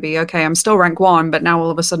hours are going to be, okay, I'm still rank 1, but now all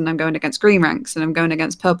of a sudden I'm going against green ranks and I'm going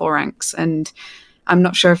against purple ranks. And I'm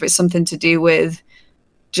not sure if it's something to do with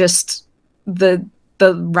just the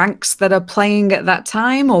ranks that are playing at that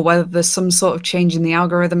time, or whether there's some sort of change in the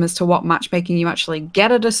algorithm as to what matchmaking you actually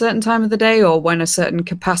get at a certain time of the day, or when a certain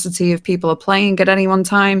capacity of people are playing at any one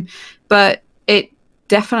time. But it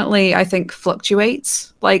definitely, I think,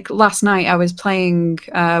 fluctuates. Like last night I was playing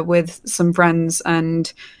with some friends,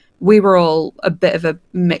 and we were all a bit of a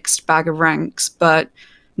mixed bag of ranks, but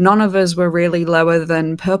none of us were really lower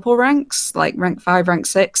than purple ranks, like rank 5, rank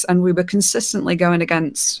 6, and we were consistently going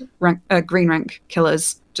against green rank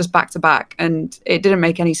killers just back to back. And it didn't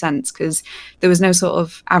make any sense because there was no sort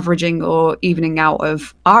of averaging or evening out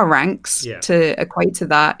of our ranks to equate to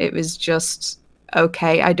that. It was just,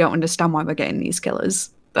 okay, I don't understand why we're getting these killers.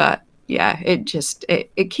 But yeah,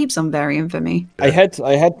 it keeps on varying for me. I have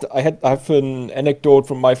an anecdote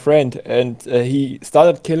from my friend, and he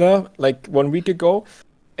started killer like 1 week ago.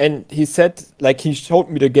 And he said, like, he showed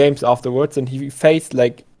me the games afterwards, and he faced,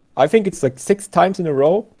 like, I think it's like 6 times in a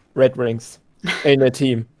row, red ranks in a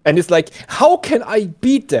team. And it's like, how can I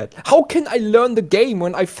beat that? How can I learn the game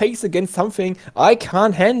when I face against something I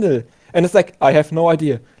can't handle? And it's like, I have no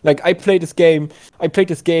idea. Like, I played this game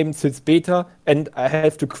since beta, and I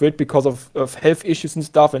have to quit because of health issues and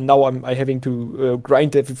stuff, and now I'm having to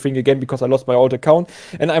grind everything again because I lost my old account.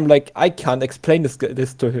 And I'm like, I can't explain this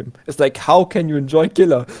to him. It's like, how can you enjoy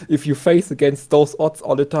killer if you face against those odds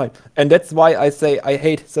all the time? And that's why I say I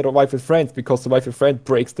hate Survive with Friends, because Survive with Friends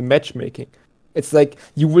breaks the matchmaking. It's like,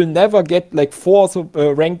 you will never get like 4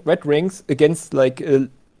 ranked red rings against like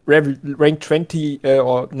rank 20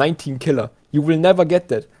 or 19 killer. You will never get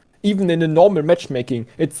that. Even in a normal matchmaking,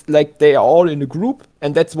 it's like they are all in a group,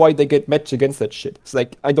 and that's why they get matched against that shit. It's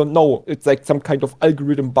like, I don't know, it's like some kind of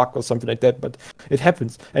algorithm bug or something like that, but it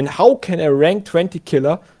happens. And how can a rank 20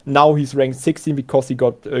 killer, now he's ranked 16 because he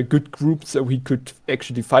got good groups so he could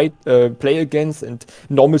actually play against, and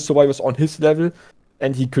normal survivors on his level,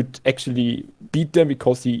 and he could actually beat them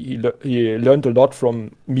because he learned a lot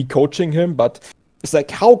from me coaching him. But it's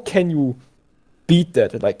like, how can you beat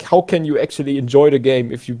that? Like, how can you actually enjoy the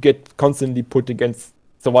game if you get constantly put against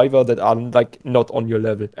survivor that are like not on your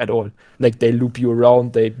level at all? Like, they loop you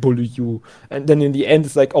around, they bully you, and then in the end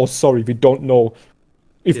it's like, oh, sorry, we don't know.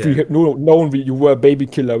 If we had known you were a baby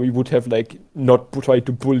killer, we would have like not tried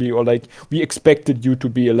to bully, or like we expected you to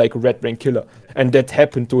be a red rank killer. And that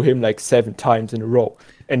happened to him like 7 times in a row.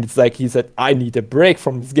 And it's like, he said, I need a break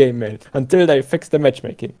from this game, man, until they fix the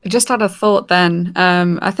matchmaking. I just had a thought then.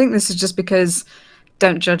 I think this is just because,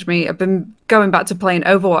 don't judge me, I've been going back to playing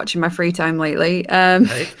Overwatch in my free time lately.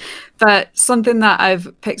 Right. But something that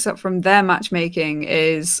I've picked up from their matchmaking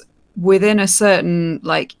is, within a certain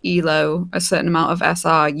like elo, a certain amount of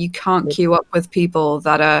SR, you can't queue up with people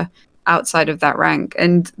that are outside of that rank.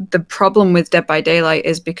 And the problem with Dead by Daylight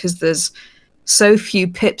is because there's so few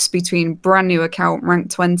pips between brand new account rank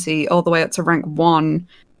 20 all the way up to rank 1.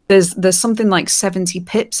 There's something like 70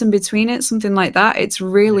 pips in between it, something like that. It's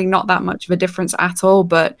really not that much of a difference at all.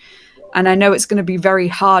 And I know it's going to be very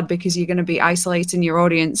hard because you're going to be isolating your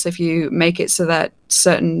audience if you make it so that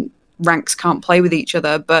certain ranks can't play with each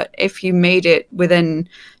other. But if you made it within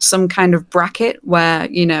some kind of bracket where,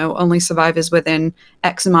 you know, only survivors within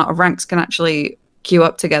X amount of ranks can actually queue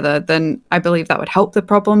up together, then I believe that would help the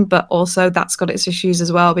problem. But also that's got its issues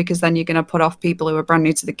as well, because then you're going to put off people who are brand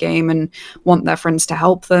new to the game and want their friends to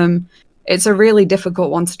help them. It's a really difficult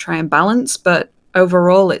one to try and balance, but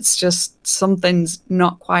overall it's just something's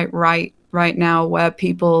not quite right now, where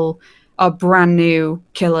people are brand new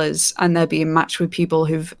killers and they're being matched with people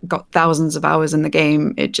who've got thousands of hours in the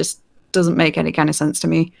game. It just doesn't make any kind of sense to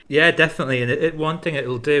me. Yeah, definitely. And one thing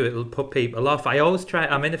it'll do, it'll put people off.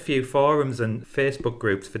 I'm in a few forums and Facebook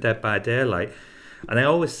groups for Dead by Daylight, and I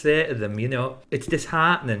always say to them, you know, it's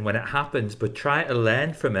disheartening when it happens, but try to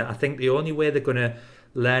learn from it. I think the only way they're going to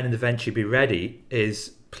learn and eventually be ready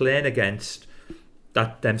is playing against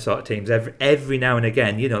them sort of teams every now and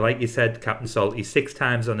again. You know, like you said, Captain Salty, 6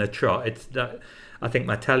 times on a trot. It's that, I think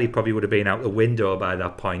my telly probably would have been out the window by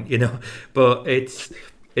that point, you know. But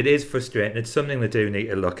it is frustrating. It's something they do need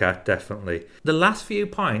to look at, definitely. The last few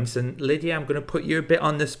points, and Lydia, I'm going to put you a bit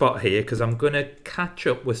on the spot here because I'm going to catch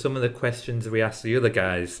up with some of the questions we asked the other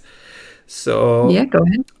guys. So yeah, go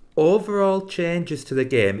ahead. Overall changes to the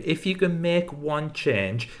game, if you can make one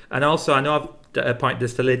change, and also I know I've point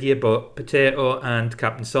this to Lydia, but Potato and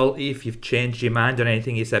Captain Salty, if you've changed your mind on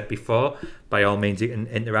anything you said before, by all means you can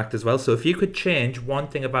interact as well. So if you could change one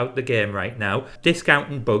thing about the game right now,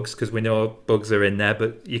 discounting bugs, because we know bugs are in there,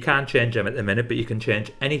 but you can't change them at the minute, but you can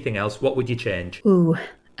change anything else, what would you change? Ooh.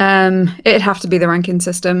 It'd have to be the ranking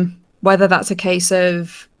system. Whether that's a case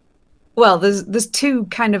of, well, there's two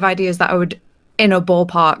kind of ideas that I would, in a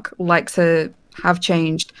ballpark, like to have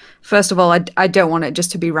changed. First of all, I don't want it just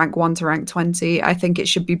to be rank 1 to rank 20. I think it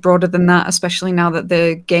should be broader than that, especially now that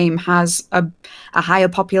the game has a higher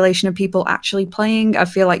population of people actually playing. I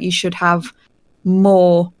feel like you should have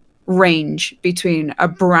more range between a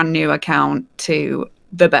brand new account to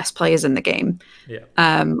the best players in the game.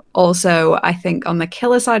 Yeah. Also, I think on the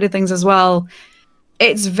killer side of things as well,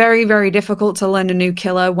 it's very, very difficult to learn a new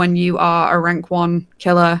killer when you are a rank 1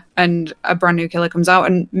 killer and a brand new killer comes out.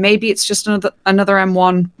 And maybe it's just another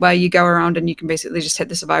M1 where you go around and you can basically just hit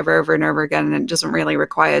the survivor over and over again, and it doesn't really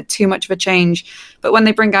require too much of a change. But when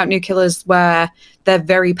they bring out new killers where they're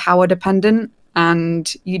very power dependent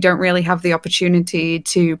and you don't really have the opportunity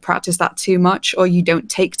to practice that too much, or you don't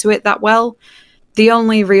take to it that well, the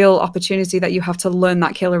only real opportunity that you have to learn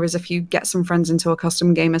that killer is if you get some friends into a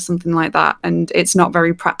custom game or something like that, and it's not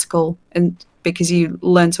very practical, and because you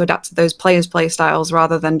learn to adapt to those players' play styles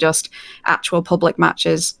rather than just actual public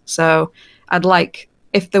matches. So I'd like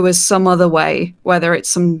if there was some other way, whether it's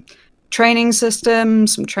some training system,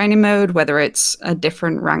 some training mode, whether it's a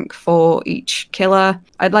different rank for each killer.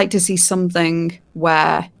 I'd like to see something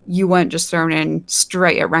where you weren't just thrown in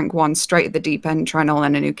straight at rank 1, straight at the deep end, trying to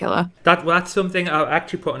learn a new killer. That's something I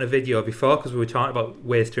actually put in a video before, because we were talking about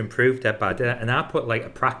ways to improve Dead by Daylight, and I put like a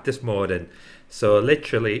practice mode in. So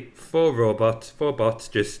literally 4 bots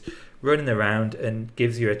just running around, and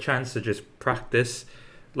gives you a chance to just practice,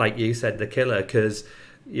 like you said, the killer, because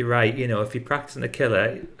you're right, if you're practicing the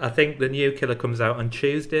killer, I think the new killer comes out on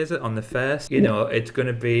Tuesday, is it? On the 1st? It's going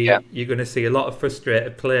to be, You're going to see a lot of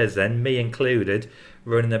frustrated players then, me included,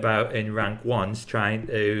 running about in rank 1s trying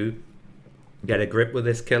to get a grip with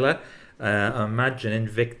this killer. I'm imagining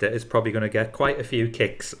Victor is probably going to get quite a few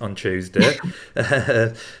kicks on Tuesday.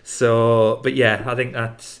 But yeah, I think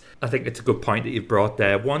it's a good point that you've brought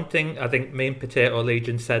there. One thing I think me and Potato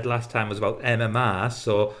Legion said last time was about MMR,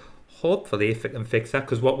 so hopefully if it can fix that,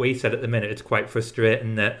 because what we said at the minute, it's quite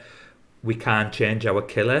frustrating that we can't change our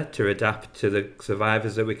killer to adapt to the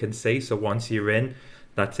survivors that we can see. So once you're in,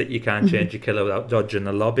 that's it, you can't change your killer without dodging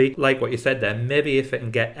the lobby. Like what you said there, maybe if it can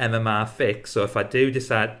get MMR fixed, so if I do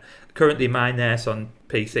decide, currently my nurse on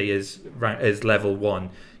PC is level 1,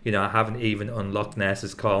 I haven't even unlocked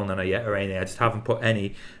Nurse's Calling on her yet or anything, I just haven't put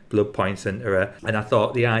any blood points into her, and I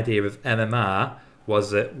thought the idea of MMR was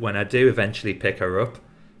that when I do eventually pick her up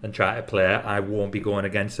and try to play her, I won't be going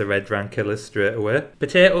against the red rank killers straight away.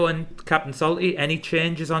 Potato and Captain Salty, any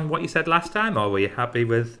changes on what you said last time, or were you happy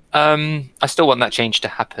with? I still want that change to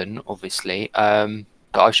happen, obviously. But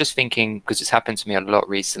I was just thinking, because it's happened to me a lot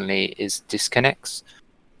recently, is disconnects.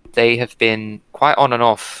 They have been quite on and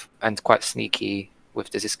off and quite sneaky with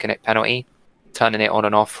the disconnect penalty, turning it on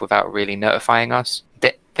and off without really notifying us.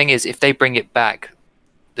 The thing is, if they bring it back,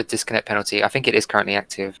 the disconnect penalty, I think it is currently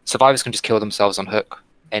active. Survivors can just kill themselves on hook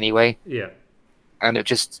anyway. Yeah. And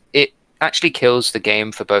it actually kills the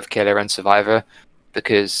game for both killer and survivor,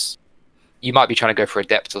 because you might be trying to go for a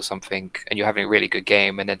depth or something and you're having a really good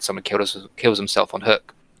game, and then someone kills himself on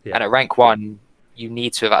hook. Yeah. And at rank 1,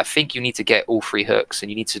 I think you need to get all 3 hooks, and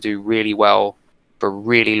you need to do really well for a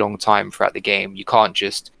really long time throughout the game. You can't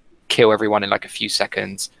just kill everyone in like a few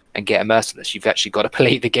seconds and get a merciless. You've actually got to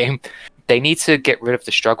play the game. They need to get rid of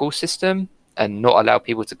the struggle system and not allow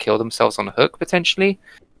people to kill themselves on hook, potentially.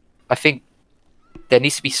 I think there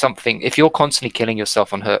needs to be something. If you're constantly killing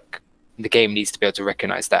yourself on hook, the game needs to be able to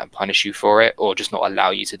recognize that and punish you for it, or just not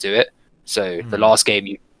allow you to do it. So the last game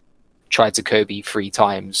you tried to Kobe 3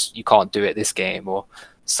 times, you can't do it this game, or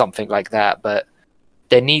something like that. But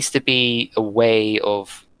there needs to be a way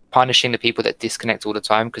of punishing the people that disconnect all the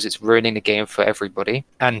time, because it's ruining the game for everybody,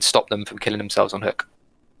 and stop them from killing themselves on hook.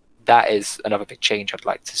 That is another big change I'd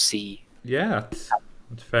like to see. Yeah,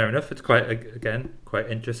 that's fair enough. It's quite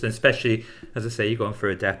interesting, especially, as I say, you're going for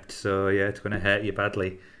a depth, so yeah, it's going to hurt you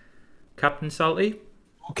badly. Captain Salty?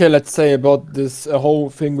 Okay, let's say about this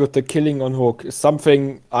whole thing with the killing on hook.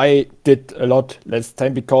 Something I did a lot last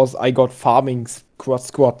time, because I got farming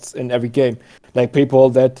squads in every game. Like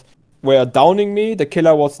people that were downing me, the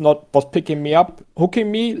killer was picking me up,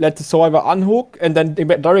 hooking me, let the survivor unhook, and then they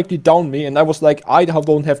directly down me, and I was like, I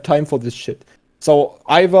don't have time for this shit. So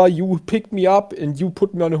either you pick me up and you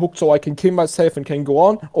put me on a hook so I can kill myself and can go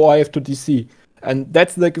on, or I have to DC. And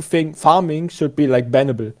that's like a thing. Farming should be like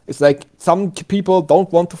bannable. It's like some people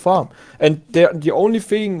don't want to farm, and the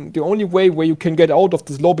only way where you can get out of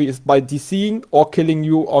this lobby is by DCing or killing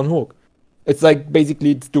you on hook. It's like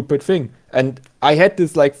basically a stupid thing. And I had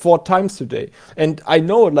this like 4 times today. And I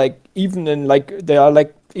know like even in like there are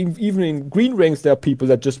like even in green ranks there are people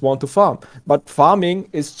that just want to farm. But farming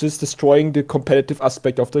is just destroying the competitive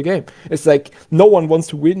aspect of the game. It's like no one wants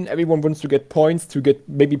to win, everyone wants to get points, to get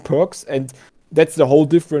maybe perks, and that's the whole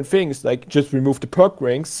different thing. It's like just remove the perk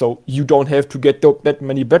ranks so you don't have to get that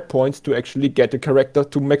many bad points to actually get a character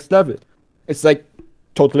to max level. It's like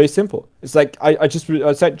totally simple. It's like I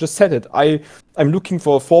just said it. I'm looking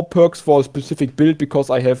for 4 perks for a specific build because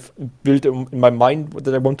I have built in my mind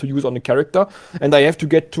that I want to use on a character, and I have to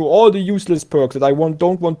get to all the useless perks that I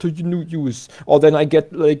don't want to use, or then I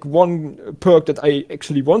get like 1 perk that I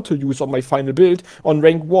actually want to use on my final build on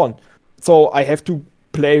rank 1. So I have to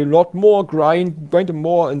play a lot more, grind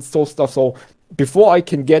more, and so stuff. So before I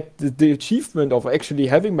can get the achievement of actually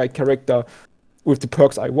having my character with the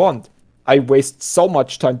perks I want, I waste so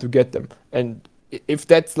much time to get them. And if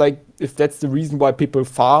that's the reason why people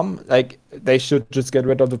farm, like they should just get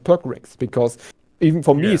rid of the perk ranks, because even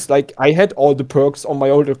for me it's like I had all the perks on my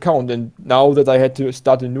old account, and now that I had to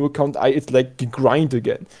start a new account, it's like a grind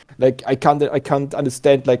again. Like I can't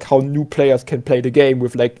understand like how new players can play the game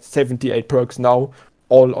with like 78 perks now,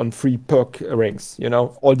 all on 3 perk ranks,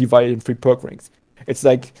 all divided in 3 perk ranks. It's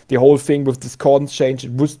like the whole thing with discordance change,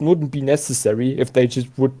 it wouldn't be necessary if they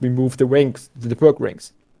just would remove the ranks, the perk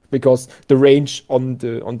ranks, because the range on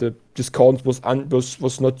the discordance was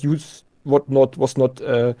not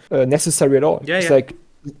necessary at all. It's like,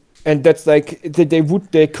 and that's like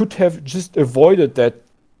they could have just avoided that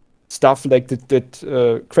stuff, like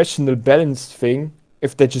that questionable balance thing,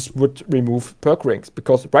 if they just would remove perk ranks,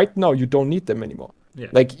 because right now you don't need them anymore.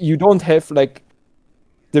 Like you don't have like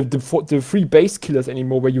the 3 base killers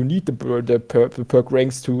anymore, where you need the perk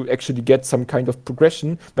ranks to actually get some kind of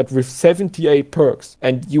progression. But with 78 perks,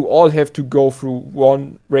 and you all have to go through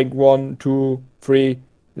rank 1, 2, 3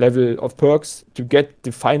 level of perks to get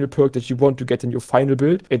the final perk that you want to get in your final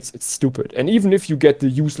build, it's stupid. And even if you get the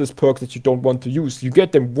useless perks that you don't want to use, you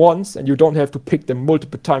get them once, and you don't have to pick them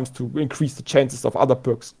multiple times to increase the chances of other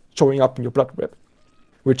perks showing up in your blood web,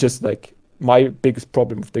 which is like my biggest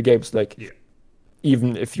problem with the games. Like,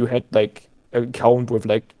 even if you had like an account with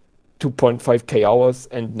like 2.5k hours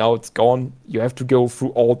and now it's gone, you have to go through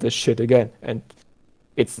all this shit again. And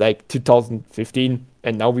it's like 2015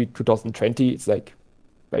 and now we 2020. It's like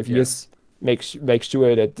 5 years. Make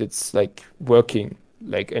sure that it's like working,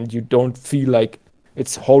 like, and you don't feel like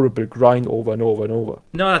it's horrible grind over and over and over.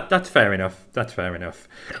 No, that's fair enough. That's fair enough.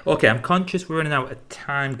 Okay, I'm conscious we're running out of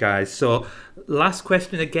time, guys. So, last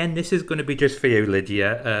question again. This is going to be just for you,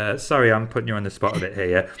 Lydia. Sorry, I'm putting you on the spot a bit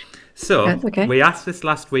here. So, okay. We asked this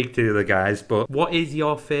last week to the other guys, but what is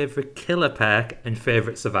your favourite killer perk and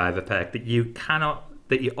favourite survivor perk that you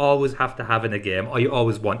always have to have in a game, or you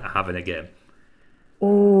always want to have in a game?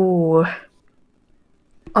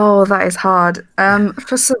 Oh, that is hard.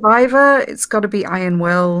 For Survivor, it's got to be Iron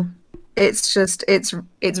Will. It's just, it's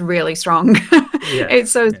really strong.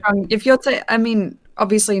 It's so strong. If you're I mean,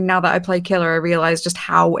 obviously now that I play Killer, I realize just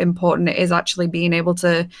how important it is actually being able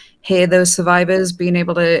to hear those survivors, being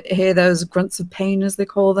able to hear those grunts of pain, as they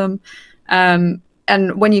call them.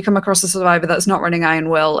 And when you come across a survivor that's not running Iron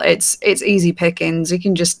Will, it's easy pickings. You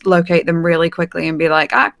can just locate them really quickly and be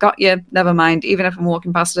like, got you, never mind. Even if I'm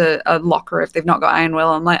walking past a locker, if they've not got Iron Will,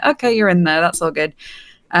 I'm like, okay, you're in there, that's all good.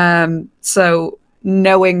 So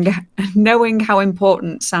knowing how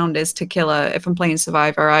important sound is to Killer, if I'm playing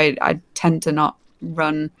Survivor, I tend to not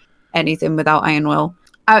run anything without Iron Will.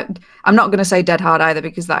 I'm not going to say Dead Hard either,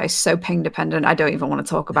 because that is so pain dependent. I don't even want to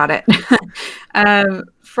talk about it.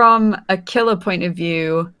 From a Killer point of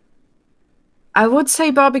view, I would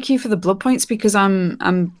say Barbecue for the blood points, because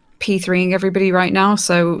I'm P3ing everybody right now,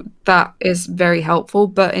 so that is very helpful.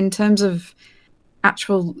 But in terms of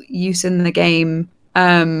actual use in the game,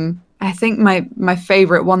 I think my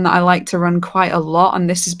favorite one that I like to run quite a lot, and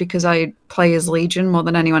this is because I play as Legion more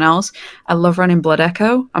than anyone else, I love running Blood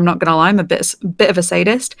Echo. I'm not gonna lie, I'm a bit of a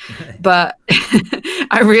sadist, but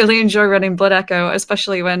I really enjoy running Blood Echo,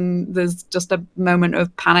 especially when there's just a moment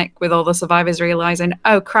of panic with all the survivors realizing,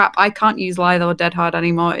 oh crap, I can't use Lithe or Dead Hard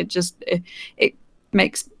anymore. It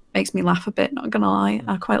makes me laugh a bit, not gonna lie.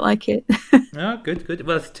 I quite like it. Oh, good.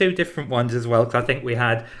 Well, it's 2 different ones as well, because I think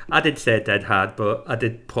I did say Dead Hard, but I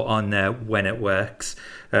did put on there When It Works,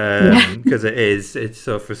 because it's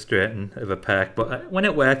so frustrating of a perk, but when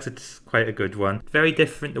it works, it's quite a good one. Very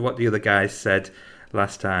different to what the other guys said.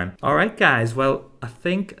 last time. Alright guys, well I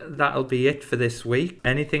think that'll be it for this week.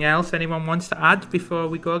 Anything else anyone wants to add before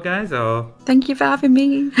we go, guys? Or Thank you for having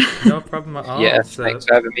me. no problem at all. Yeah, So, thanks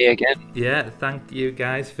for having me again. yeah, thank you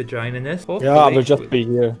guys for joining us. Yeah, I Hopefully will just be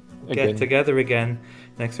here get again. together again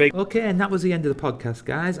next week. Okay, and that was the end of the podcast,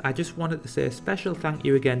 guys. I just wanted to say a special thank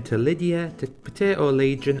you again to Lydia, to Potato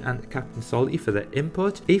Legion, and to Captain Salty for their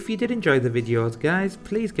input. If you did enjoy the videos, guys,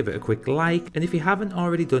 please give it a quick like, and if you haven't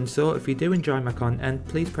already done so, if you do enjoy my content,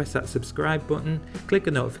 please press that subscribe button, click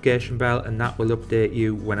the notification bell, and that will update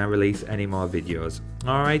you when I release any more videos.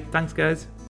 Alright, thanks guys.